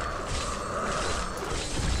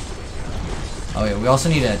 Oh yeah, we also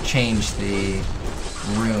need to change the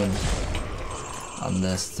rune on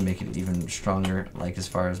this to make it even stronger, like as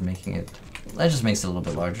far as making it... That just makes it a little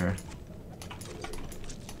bit larger.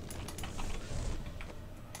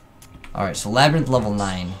 Alright, so Labyrinth level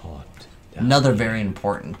 9. Another very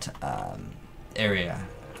important area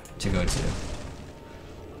to go to.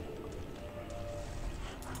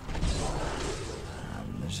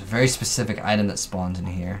 There's a very specific item that spawns in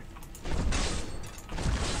here.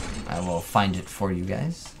 I will find it for you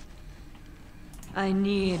guys. I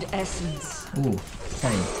need essence. Ooh,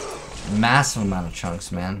 okay. massive amount of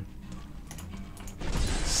chunks, man.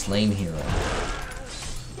 Slain hero.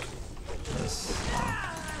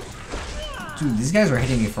 Dude, these guys are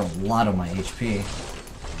hitting me for a lot of my HP.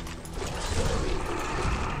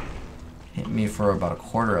 Hit me for about a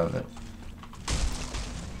quarter of it.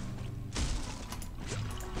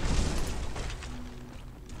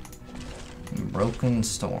 Broken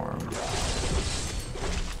Storm.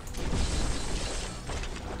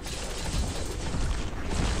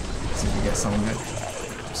 See if we get something good.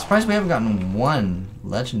 I'm surprised we haven't gotten one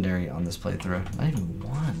legendary on this playthrough. Not even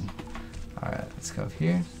one. Alright, let's go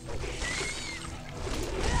here.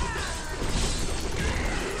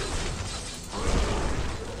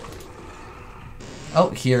 Oh,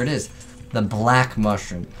 here it is. The black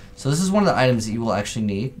mushroom. So this is one of the items that you will actually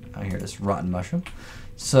need. Oh, here it is, rotten mushroom.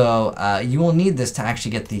 So you will need this to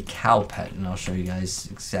actually get the cow pet, and I'll show you guys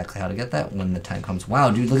exactly how to get that when the time comes.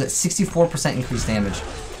 Wow, dude, look at 64% increased damage.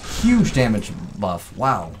 Huge damage buff.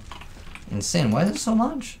 Wow. Insane. Why is it so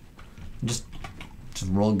much? Just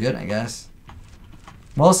roll good, I guess.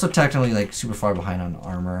 We're also technically like super far behind on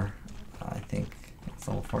armor. I think it's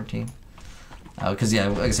level 14. Because yeah,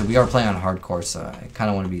 like I said, we are playing on hardcore, so I kind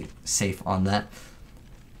of want to be safe on that.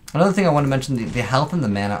 Another thing I want to mention, the health and the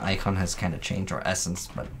mana icon has kind of changed, or essence,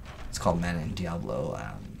 but it's called mana in Diablo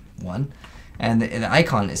 1. And the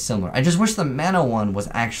icon is similar. I just wish the mana one was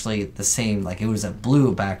actually the same, like it was a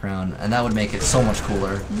blue background, and that would make it so much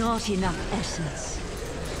cooler. Not enough essence.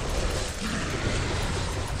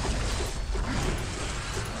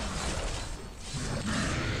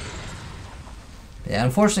 Yeah,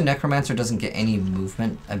 unfortunately, Necromancer doesn't get any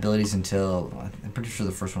movement abilities until, I'm pretty sure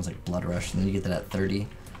the first one's like Blood Rush, and then you get that at 30.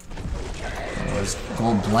 There's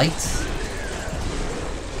Gold Blight.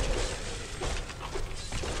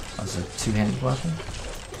 Oh, it's a two-handed weapon?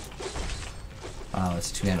 Oh,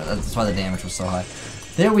 it's two-handed. That's why the damage was so high.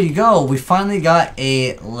 There we go. We finally got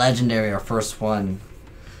a legendary, our first one.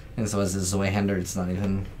 And so as the Zweihander, it's not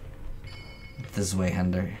even the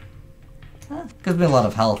Zweihander. Gives me a lot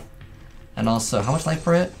of health. And also, how much life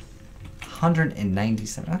per hit?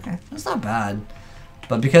 197. Okay, that's not bad.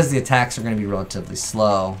 But because the attacks are going to be relatively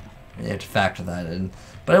slow, you have to factor that in.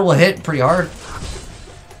 But it will hit pretty hard.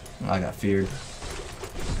 Oh, I got feared.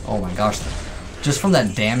 Oh my gosh. Just from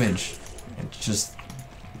that damage, it's just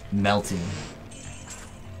melting.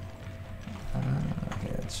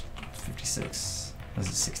 Okay, that's 56. This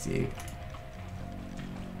is 68.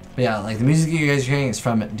 But yeah, like the music you guys are hearing is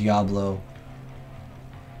from Diablo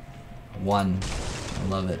 1. I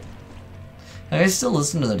love it. I still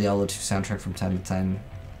listen to the Diablo 2 soundtrack from time to time.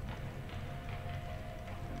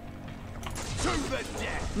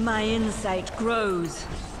 My insight grows.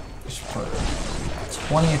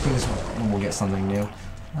 20, I think, is when we'll get something new.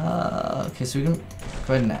 Okay, so we can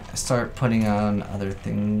go ahead and start putting on other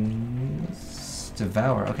things.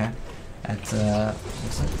 Devour, okay. At,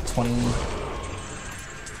 what's that,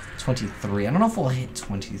 23. I don't know if we'll hit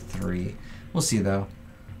 23. We'll see, though.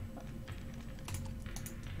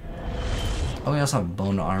 Oh, we also have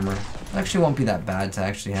bone armor. It actually won't be that bad to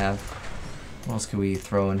actually have. What else can we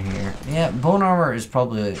throw in here? Yeah, bone armor is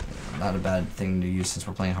probably not a bad thing to use since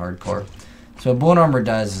we're playing hardcore. So what bone armor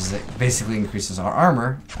does is it basically increases our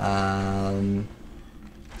armor. Armor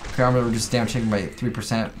reduces damage taken by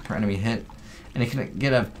 3% per enemy hit, and it can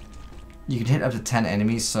get you can hit up to 10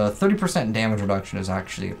 enemies. So 30% damage reduction is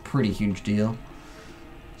actually a pretty huge deal,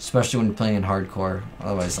 especially when you're playing in hardcore.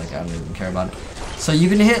 Otherwise, like, I don't even care about it. So you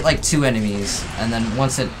can hit like 2 enemies, and then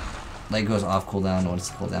once it like goes off cooldown, what's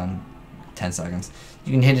the cooldown? 10 seconds.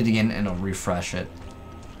 You can hit it again and it'll refresh it.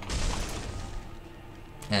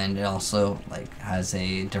 And it also like has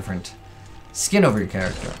a different skin over your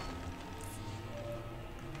character.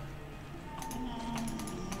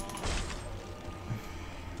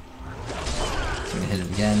 So we hit it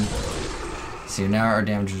again. See, now our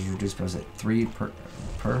damage is reduced by, was it 3 per?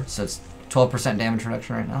 So it's 12% damage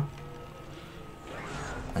reduction right now.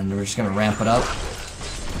 And we're just gonna ramp it up.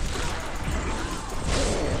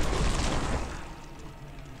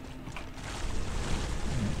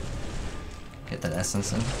 Get that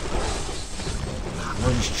essence in.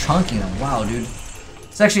 We're just chunking them. Wow, dude.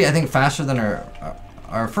 It's actually, I think, faster than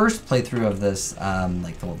our first playthrough of this,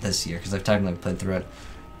 this year, because I've technically played through it.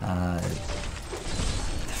 The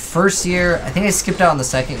first year, I think I skipped out on the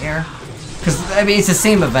second year. Because, I mean, it's the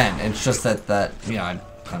same event. It's just that you know, I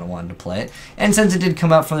kind of wanted to play it. And since it did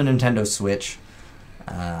come out for the Nintendo Switch,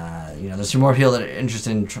 you know, there's some more people that are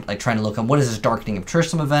interested in trying to look up what is this Darkening of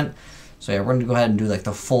Tristram event. So yeah, we're going to go ahead and do like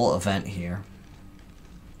the full event here.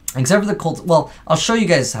 Except for the cult. Well, I'll show you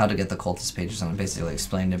guys how to get the cultist pages on. I basically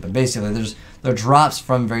explained it, but basically there are drops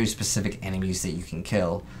from very specific enemies that you can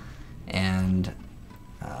kill, and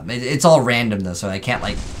it's all random though, so I can't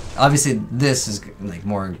like. Obviously, this is like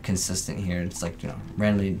more consistent here. It's like, you know,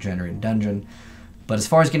 randomly generated dungeon. But as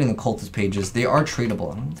far as getting the cultist pages, they are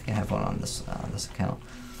tradable. I don't think I have one on this account,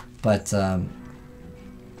 but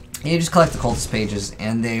you just collect the cultist pages,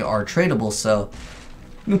 and they are tradable. So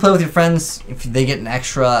you can play with your friends. If they get an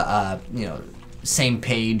extra, you know, same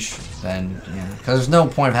page, then yeah, because there's no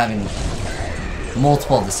point of having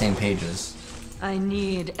multiple of the same pages. I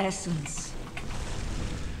need essence.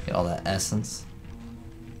 Get all that essence.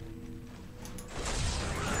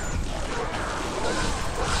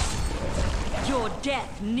 Your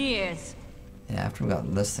death nears. Yeah, after we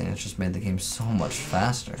got this thing, it's just made the game so much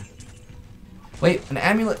faster. Wait, an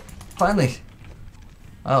amulet! Finally!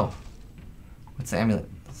 Oh. What's the amulet?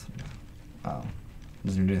 Oh.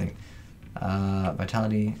 Doesn't even do anything.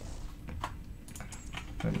 Vitality.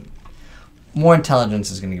 More intelligence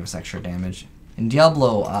is going to give us extra damage. In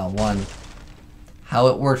Diablo 1, how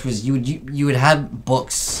it worked was you would have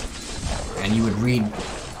books, and you would read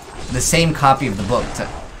the same copy of the book to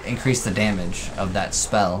increase the damage of that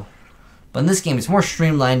spell. But in this game, it's more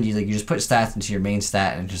streamlined. You just put stats into your main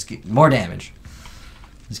stat and just get more damage.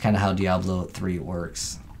 It's kind of how Diablo 3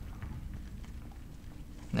 works.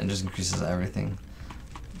 And it just increases everything.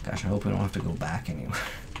 Gosh, I hope we don't have to go back anywhere.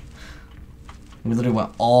 We literally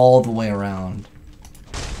went all the way around.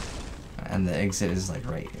 And the exit is like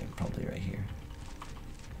right here, probably right here.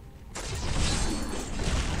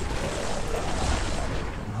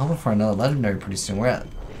 I'm hoping for another legendary pretty soon. We're at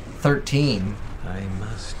 13. I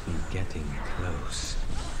must be getting close.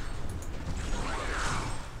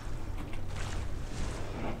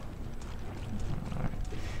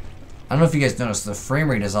 I don't know if you guys noticed, the frame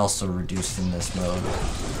rate is also reduced in this mode.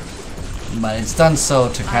 But it's done so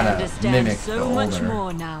to kind of mimic the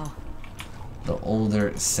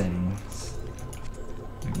older settings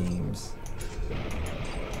of games.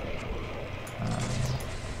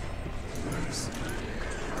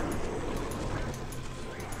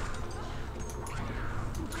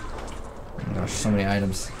 Oh gosh, so many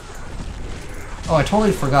items. Oh, I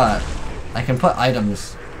totally forgot. I can put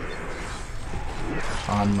items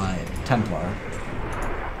on my Templar.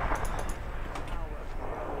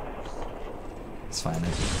 It's fine.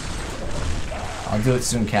 I'll do it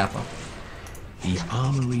soon, Kappa. The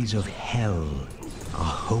armories of hell are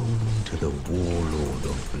home to the warlord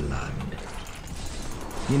of blood.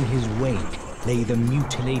 In his wake lay the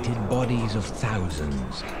mutilated bodies of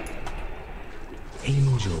thousands.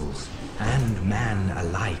 Angels and man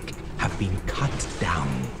alike have been cut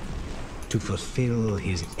down to fulfill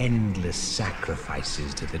his endless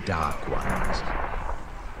sacrifices to the Dark Ones,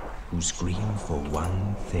 who scream for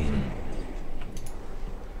one thing: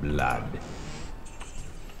 blood.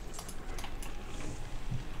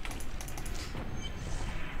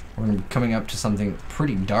 We're gonna be coming up to something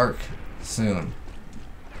pretty dark soon.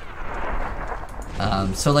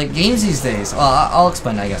 So like games these days, well, I'll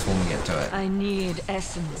explain I guess when we get to it. I need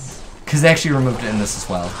essence. Because they actually removed it in this as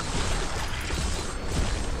well.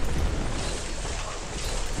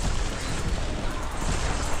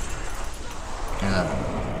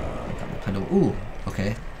 Ooh,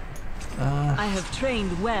 okay. I have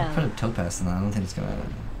trained well. I put a topaz in that. I don't think it's gonna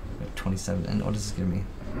 27. And what does this give me?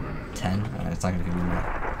 10. It's not gonna give me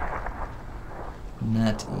enough.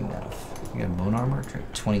 Not enough. You got bone armor.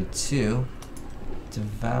 22.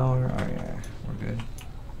 Devour. Oh yeah, we're good.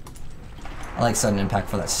 I like sudden impact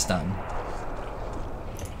for that stun.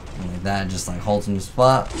 And like that, just like holds in the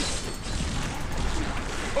spot.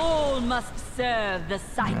 All must serve the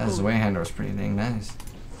cycle. Yeah, this Wayhander is pretty dang nice.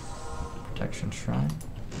 Protection Shrine.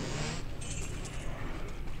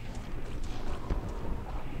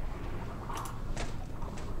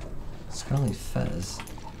 Scully Fez.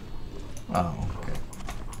 Oh, okay.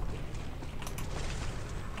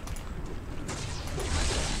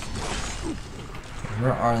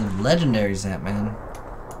 Where are the legendaries at, man?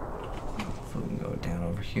 If we can go down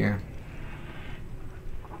over here.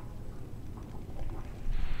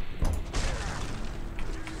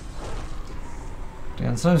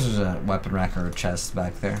 Yeah, sometimes there's a weapon rack or a chest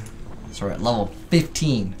back there. So we're at level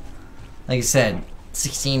 15. Like I said,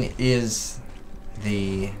 16 is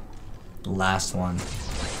the last one.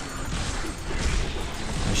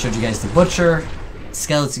 I showed you guys the Butcher,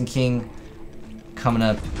 Skeleton King, coming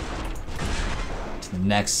up to the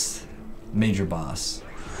next major boss.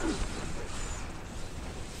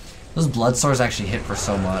 Those blood swords actually hit for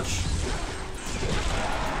so much.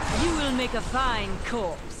 You will make a fine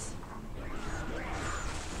corpse.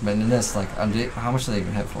 But in this, like, how much do they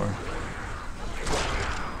even hit for?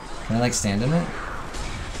 Can I, like, stand in it?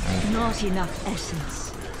 Not enough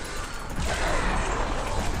essence.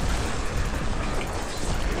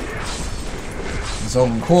 So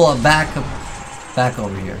cool. Back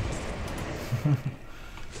over here.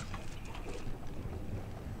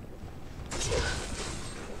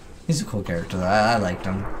 He's a cool character. I liked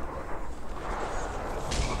him.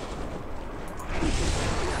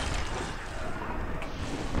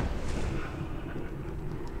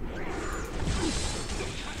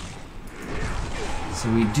 So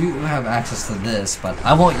we do have access to this, but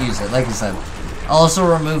I won't use it. Like I said, I'll also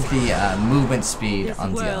remove the movement speed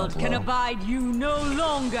on Diablo. This world can abide you no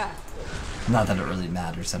longer. Not that it really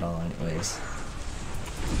matters at all, anyways.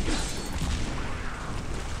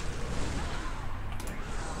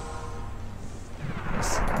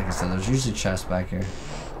 Like I said, there's usually chests back here.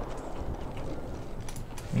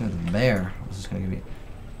 Even the bear was just gonna give me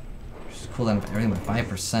just cool down everything by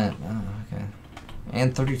 5%. Oh, okay.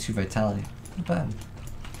 And 32 vitality. Not bad.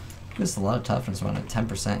 Gives a lot of toughness around at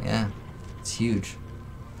 10%, yeah. It's huge.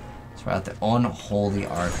 So we're at the unholy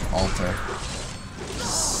altar.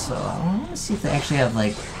 So I want to see if they actually have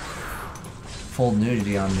like full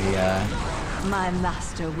nudity on the My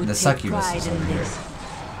master would the take succubus pride in over here. this.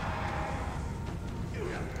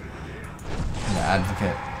 The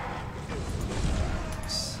advocate.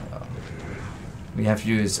 So what we have to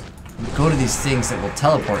do is go to these things that will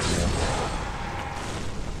teleport you.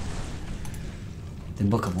 The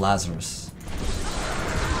Book of Lazarus.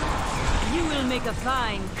 You will make a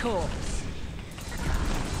fine corpse.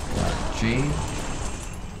 G.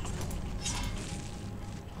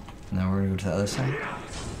 Now we're gonna go to the other side.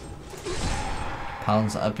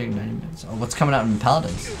 Paladins up 90 minutes. Oh, what's coming out in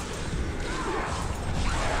Paladins?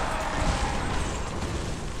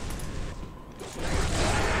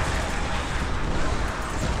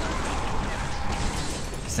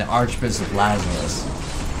 It's the Archbishop of Lazarus,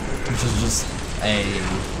 which is just a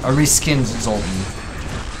reskinned Zoltan.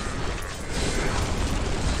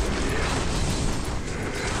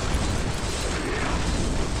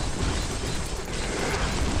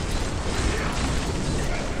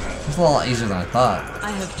 It's a lot easier than I thought. I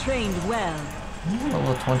have trained well.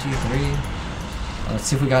 Level 23. Let's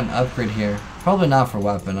see if we got an upgrade here. Probably not for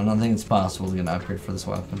weapon. I don't think it's possible to get an upgrade for this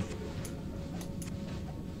weapon.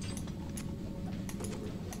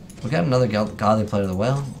 We got another godly plate of the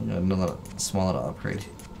well. We got another small little upgrade.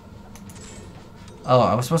 Oh,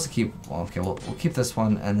 I was supposed to keep. Well, okay, we'll keep this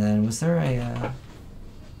one. And then was there a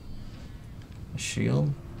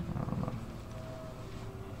shield? I don't know.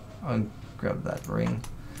 I'll grab that ring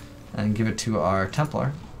and give it to our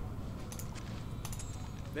Templar.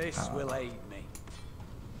 This will aid me.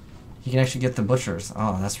 You can actually get the butchers.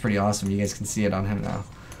 Oh, that's pretty awesome. You guys can see it on him now.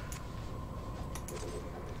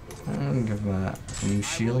 And give him a new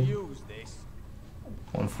shield.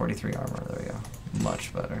 143 armor. There we go.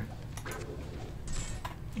 Much better.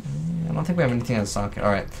 I don't think we have anything on stock.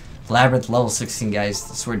 Alright. Labyrinth level 16, guys.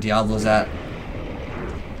 This is where Diablo's at.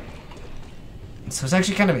 So it's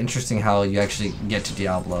actually kind of interesting how you actually get to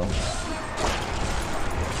Diablo.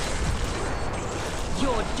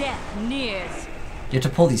 Your death nears. You have to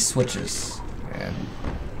pull these switches. And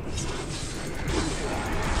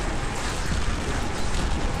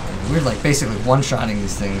we're like basically one-shotting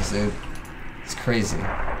these things, dude. It's crazy.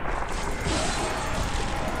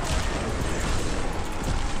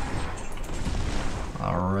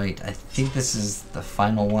 Alright, I think this is the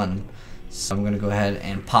final one. So I'm gonna go ahead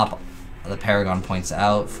and pop the Paragon points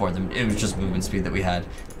out for them. It was just movement speed that we had.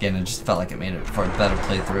 Again, it just felt like it made it for a better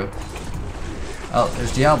playthrough. Oh,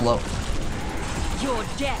 there's Diablo. Your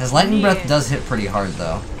death His lightning breath nears. does hit pretty hard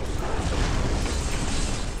though.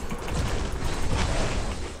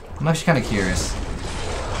 I'm actually kind of curious.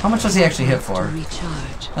 How much does he actually hit for?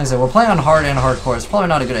 Recharge. Like I said, we're playing on hard and hardcore. It's probably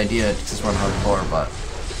not a good idea since we're on hardcore, but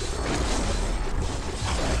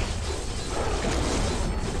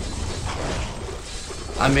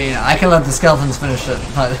I mean, I can let the skeletons finish it,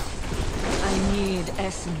 but I need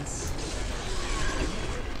essence.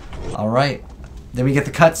 alright. Then we get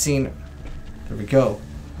the cutscene. There we go.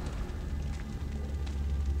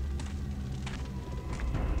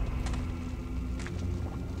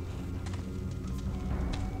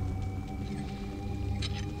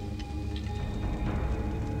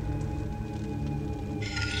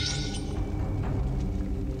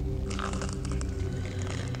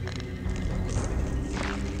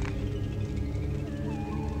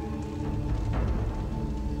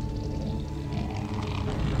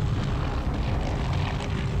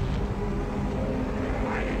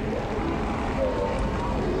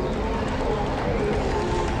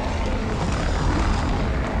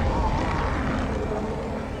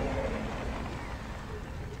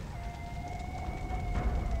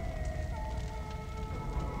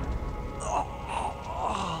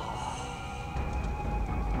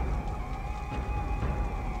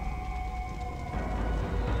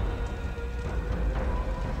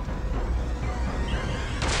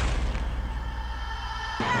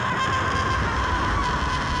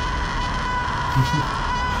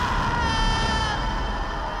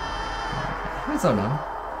 What's up now?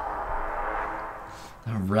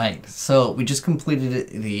 Alright, so we just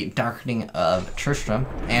completed the Darkening of Tristram,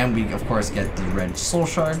 and we of course get the red soul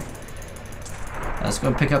shard. Let's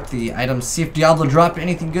go pick up the items, see if Diablo dropped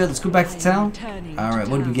anything good. Let's go back to town. Alright,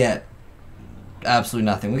 what did we get? Absolutely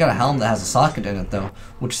nothing. We got a helm that has a socket in it though,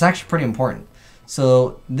 which is actually pretty important.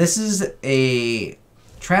 So this is a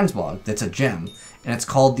transmog that's a gem, and it's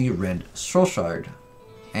called the red soul shard.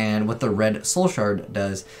 And what the red soul shard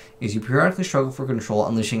does is you periodically struggle for control,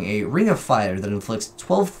 unleashing a ring of fire that inflicts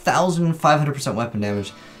 12,500% weapon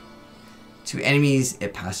damage to enemies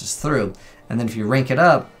it passes through. And then if you rank it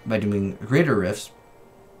up by doing greater rifts,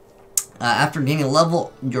 after gaining a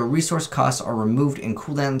level, your resource costs are removed and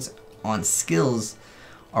cooldowns on skills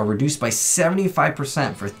are reduced by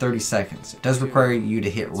 75% for 30 seconds. It does require you to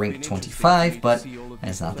hit rank 25, but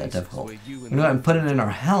it's not that difficult. You know what, and put it in our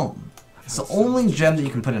helm. It's the only gem that you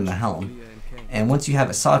can put in a helm, and once you have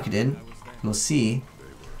it socketed, you'll see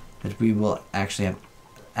that we will actually have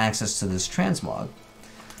access to this transmog.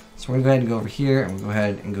 So we're going to go ahead and go over here, and we'll go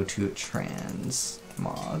ahead and go to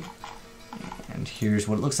transmog, and here's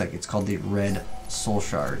what it looks like. It's called the red soul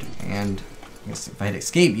shard, and I guess if I hit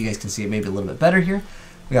escape, you guys can see it maybe a little bit better here.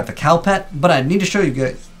 We got the cow pet, but I need to show you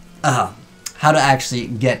guys how to actually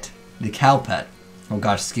get the cow pet. Oh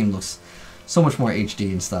gosh, this game looks so much more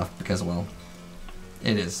HD and stuff because, well,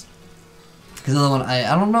 it is. Because the other one,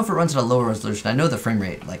 I don't know if it runs at a lower resolution. I know the frame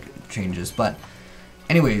rate like changes, but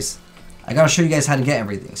anyways, I gotta show you guys how to get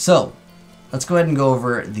everything. So let's go ahead and go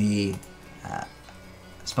over the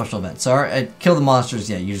special events. So kill the monsters.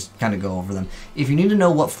 Yeah, you just kind of go over them. If you need to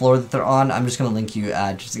know what floor that they're on, I'm just gonna link you.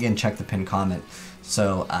 Just again, check the pinned comment.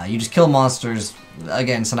 So you just kill monsters.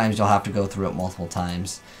 Again, sometimes you'll have to go through it multiple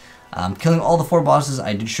times. Killing all the 4 bosses.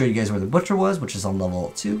 I did show you guys where the Butcher was, which is on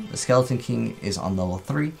level 2. The Skeleton King is on level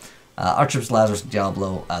 3. Archbishop Lazarus,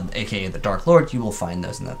 Diablo, aka the Dark Lord, you will find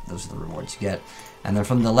those, and those are the rewards you get. And then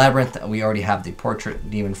from the Labyrinth, we already have the Portrait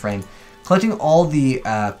Demon Frame. Collecting all the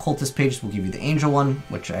Cultist pages will give you the Angel one,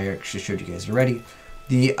 which I actually showed you guys already.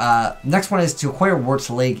 The next one is to acquire Wirt's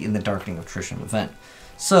leg in the Darkening of Tristram event.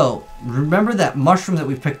 So, remember that mushroom that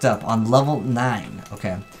we picked up on level 9,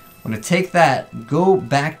 okay? I'm going to take that, go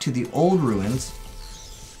back to the old ruins,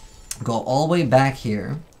 go all the way back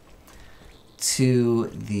here to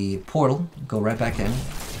the portal, go right back in. I'm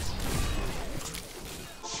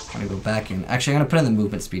going to go back in. Actually, I'm going to put in the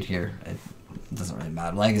movement speed here. It doesn't really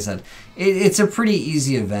matter. Like I said, it's a pretty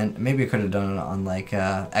easy event. Maybe I could have done it on like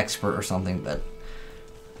expert or something, but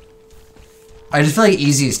I just feel like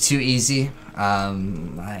easy is too easy.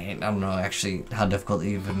 I don't know actually how difficult it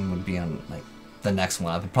even would be on like the next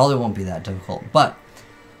one. It probably won't be that difficult, but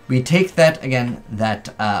we take that again,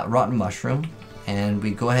 that rotten mushroom, and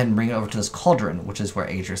we go ahead and bring it over to this cauldron, which is where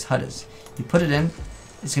Adrias Hut is. You put it in,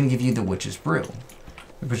 it's going to give you the Witch's Brew.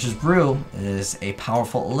 The Witch's Brew is a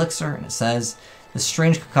powerful elixir, and it says this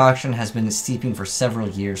strange concoction has been steeping for several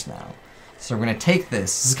years now. So we're going to take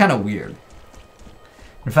this. This is kind of weird.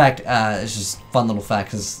 In fact, it's just a fun little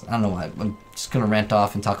fact, because, I don't know why, I'm just going to rant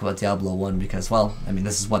off and talk about Diablo 1, because, well, I mean,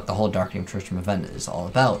 this is what the whole Darkening of Tristram event is all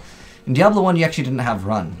about. In Diablo 1, you actually didn't have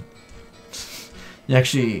run. You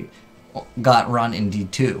actually got run in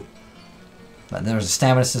D2. But there was a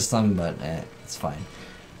stamina system, but it's fine.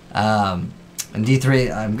 In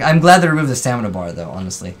D3, I'm glad they removed the stamina bar, though,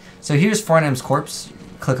 honestly. So here's Farnham's corpse.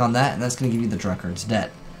 Click on that, and that's going to give you the drunkard's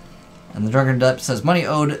debt. And the drunkard's debt says, money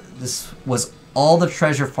owed. This was all the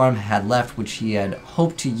treasure Farnham had left, which he had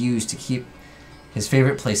hoped to use to keep his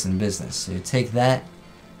favorite place in business. So you take that,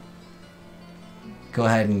 go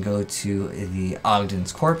ahead and go to the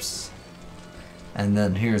Ogden's corpse, and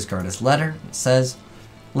then here's Garda's letter. It says,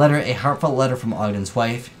 letter, a heartfelt letter from Ogden's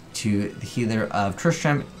wife to the healer of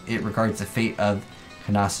Tristram. It regards the fate of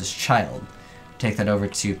Hanas's child. Take that over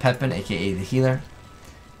to Pepin, aka the healer.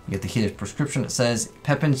 You get the healer's prescription. It says,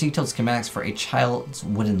 Pepin's detailed schematics for a child's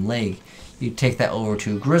wooden leg. You take that over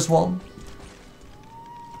to Griswold,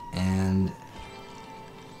 and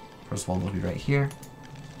Griswold will be right here.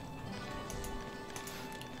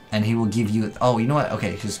 And he will give you, oh, you know what,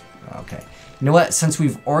 okay, okay. You know what, since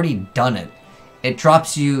we've already done it, it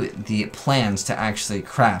drops you the plans to actually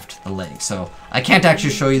craft the leg. So I can't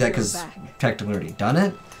actually show you that because we've technically already done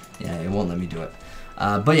it. Yeah, it won't let me do it.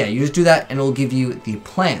 But yeah, you just do that and it will give you the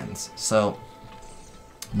plans. So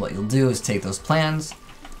what you'll do is take those plans,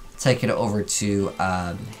 take it over to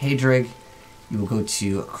Hadrig. You will go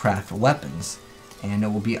to craft weapons, and it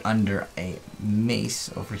will be under a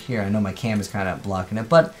mace over here. I know my cam is kind of blocking it,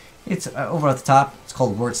 but it's over at the top. It's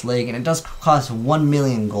called Wirt's Leg, and it does cost 1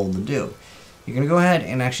 million gold to do. You're going to go ahead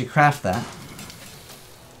and actually craft that.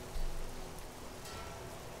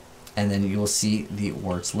 and then you'll see the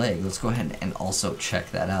Wirt's leg. Let's go ahead and also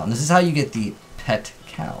check that out. And this is how you get the pet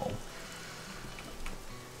cow.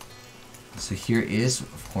 So here is,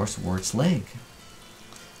 of course, Wirt's leg.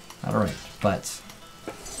 Alright, but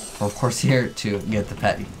we're of course here to get the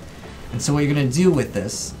pet. And so what you're going to do with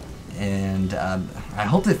this, and I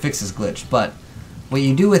hope it fixes glitch, but what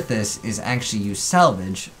you do with this is actually you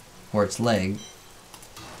salvage Wirt's leg,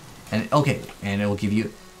 and and it will give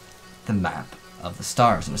you the map of the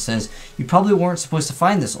stars. And it says you probably weren't supposed to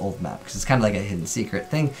find this old map because it's kind of like a hidden secret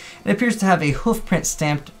thing. It appears to have a hoof print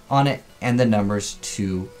stamped on it and the numbers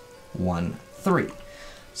 2, 1, 3.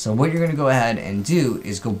 So what you're going to go ahead and do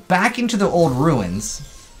is go back into the old ruins.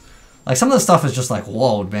 Like, some of the stuff is just like,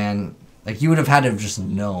 whoa, man. Like, you would have had to have just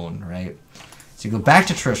known, right? So you go back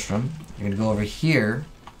to Tristram. You're going to go over here.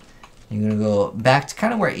 You're going to go back to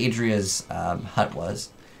kind of where Adrias Hut was.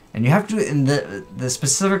 And you have to do it in the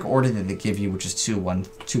specific order that they give you, which is 2, 1,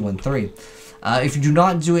 2, 1, 3. If you do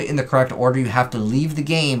not do it in the correct order, you have to leave the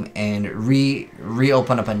game and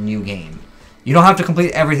reopen up a new game. You don't have to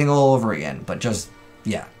complete everything all over again, but just,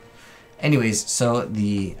 yeah. Anyways, so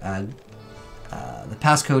the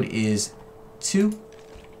passcode is 2,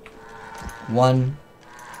 1,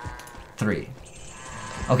 3.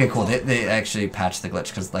 Okay, cool. They actually patched the glitch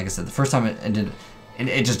because, like I said, the first time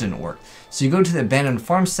it just didn't work. So you go to the abandoned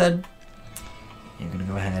farmstead. You're gonna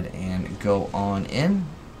go ahead and go on in.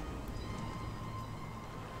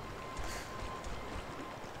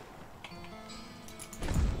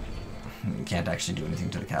 You can't actually do anything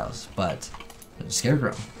to the cows, but there's a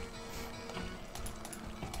scarecrow.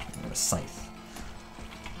 A scythe.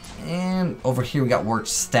 And over here we got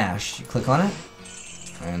Wirt's stash. You click on it,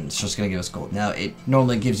 and it's just gonna give us gold. Now it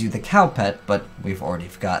normally gives you the cow pet, but we've already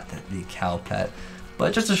got the cow pet.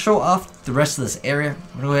 But just to show off the rest of this area,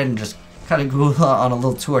 we're gonna go ahead and just kind of go on a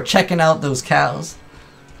little tour, checking out those cows.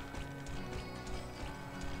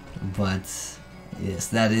 But yes,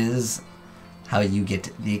 that is how you get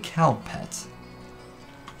the cow pet.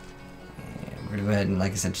 And we're gonna go ahead and,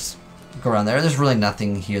 like I said, just go around there. There's really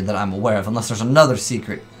nothing here that I'm aware of, unless there's another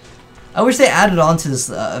secret. I wish they added on to this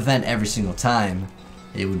event every single time.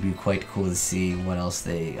 It would be quite cool to see what else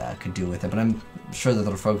they could do with it, but I'm sure that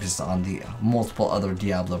they're focused on the multiple other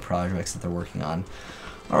Diablo projects that they're working on.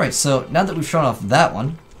 Alright, so now that we've shown off that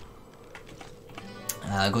one,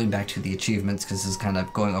 going back to the achievements, because this is kind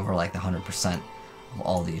of going over like the 100% of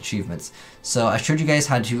all the achievements. So I showed you guys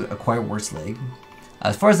how to acquire Wirt's leg.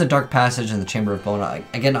 As far as the Dark Passage and the Chamber of Bone,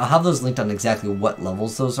 again, I'll have those linked on exactly what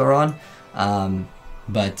levels those are on.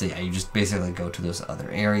 But yeah, you just basically go to those other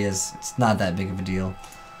areas. It's not that big of a deal.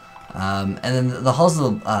 And then the Halls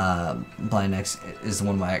of the Blind X is the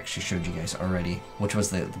one I actually showed you guys already, which was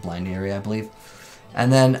the blind area, I believe.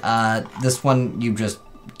 And then this one, you just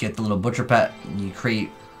get the little butcher pet. You create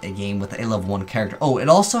a game with a level 1 character. Oh, it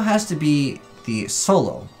also has to be the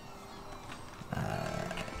solo.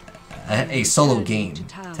 A solo game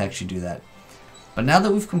to actually do that. But now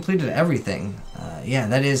that we've completed everything, yeah,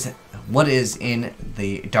 that is what is in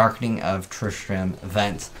the Darkening of Tristram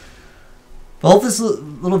event. I hope this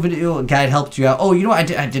little video guide helped you out. Oh, you know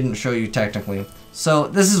what? I didn't show you technically. So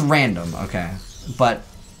this is random, okay? But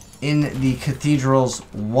in the Cathedrals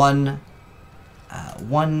 1,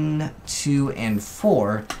 2, and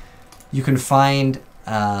 4, you can find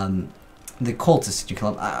the cultists you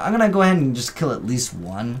kill. I'm gonna go ahead and just kill at least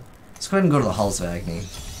one. Let's go ahead and go to the Halls of Agony.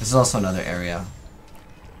 This is also another area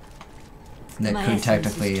that could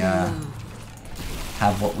technically have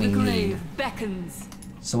what we need.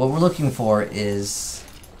 So what we're looking for is...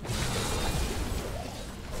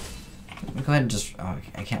 Go ahead and just... Oh,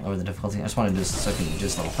 I can't lower the difficulty. I just want to do this so I can do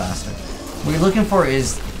this a little faster. What you're looking for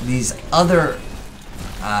is these other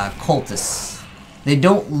cultists. They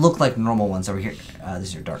don't look like normal ones over here.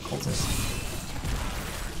 These are dark cultists.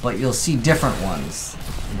 But you'll see different ones.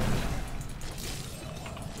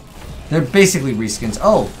 They're basically reskins.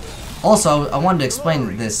 Oh! Also, I wanted to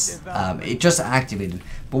explain this. It just activated.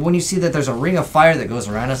 But when you see that there's a ring of fire that goes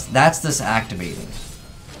around us, that's this activating.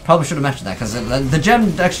 Probably should have mentioned that, because the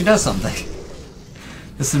gem actually does something.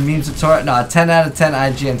 This is a meme tutorial. No, a 10 out of 10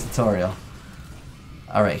 IGN tutorial.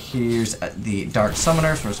 Alright, here's the Dark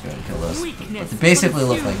Summoners. We're just going to kill those. But they basically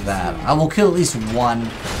look like that. I will kill at least one.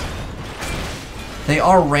 They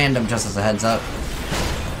are random, just as a heads up.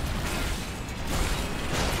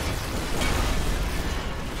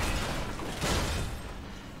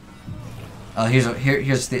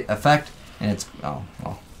 Here's the effect, and it's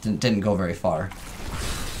didn't go very far.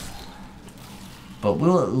 But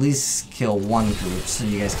we'll at least kill one group so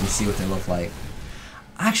you guys can see what they look like.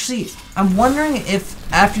 Actually, I'm wondering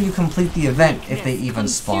if after you complete the event, if they even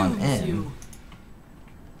spawn in.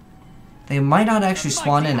 they might not actually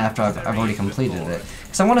spawn in after I've already completed it.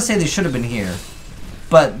 Because I want to say they should have been here.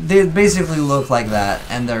 But they basically look like that,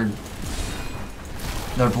 and they're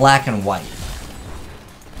black and white.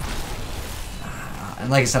 And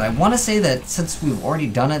like I said, I want to say that since we've already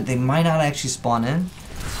done it, they might not actually spawn in.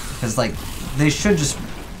 Because, like, they should just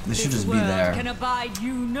be there. Can abide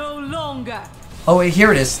you no longer. Oh, wait,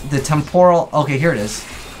 here it is. The temporal... Okay, here it is.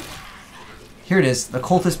 Here it is. The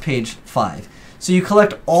cultist page 5. So you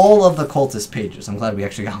collect all of the cultist pages. I'm glad we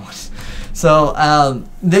actually got one. So,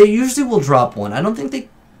 they usually will drop one. I don't think they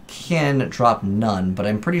can drop none, but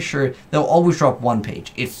I'm pretty sure they'll always drop one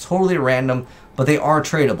page. It's totally random, but they are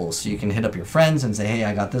tradable. So you can hit up your friends and say, hey,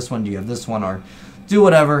 I got this one. Do you have this one? Or do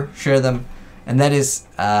whatever. Share them. And that is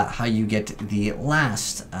how you get the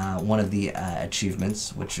last one of the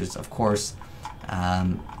achievements, which is, of course...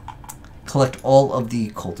 collect all of the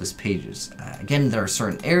cultist pages. Again, there are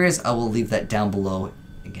certain areas. I will leave that down below,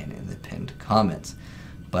 again, in the pinned comments.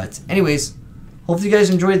 But anyways, hopefully you guys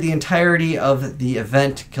enjoyed the entirety of the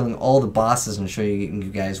event, killing all the bosses, and show you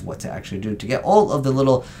guys what to actually do to get all of the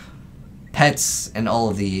little pets and all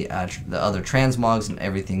of the other transmogs and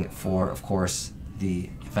everything for, of course, the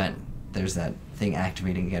event. There's that thing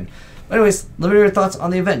activating again. But anyways, let me know your thoughts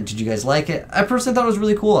on the event. Did you guys like it? I personally thought it was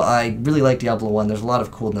really cool. I really like Diablo 1. There's a lot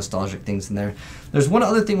of cool nostalgic things in there. There's one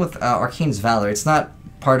other thing with Arcane's Valor. It's not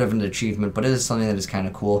part of an achievement, but it is something that is kind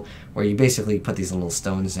of cool, where you basically put these little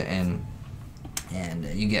stones in, and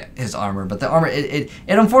you get his armor. But the armor, it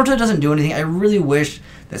unfortunately doesn't do anything. I really wish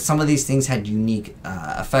that some of these things had unique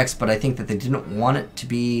effects, but I think that they didn't want it to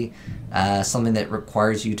be something that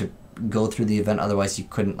requires you to go through the event, otherwise you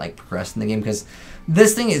couldn't like progress in the game, because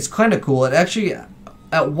this thing is kind of cool. It actually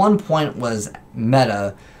at one point was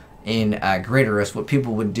meta in Greater Rift, what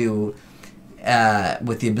people would do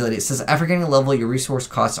with the ability. It says after getting a level, your resource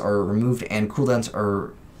costs are removed and cooldowns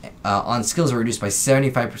are on skills are reduced by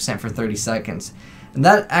 75% for 30 seconds. And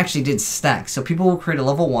that actually did stack. So people will create a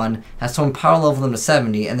level 1, have someone power level them to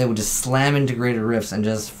 70, and they would just slam into Greater Rifts, and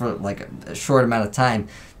just for like a short amount of time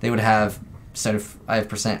they would have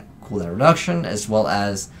 75% cooldown reduction, as well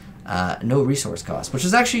as no resource cost, which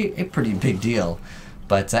is actually a pretty big deal.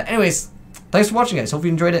 But anyways, thanks for watching, guys. Hope you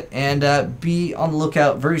enjoyed it, and be on the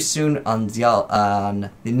lookout very soon on the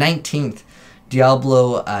 19th.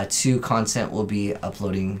 Diablo 2 content will be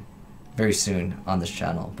uploading very soon on this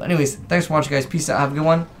channel. But anyways, thanks for watching, guys. Peace out. Have a good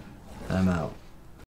one. And I'm out.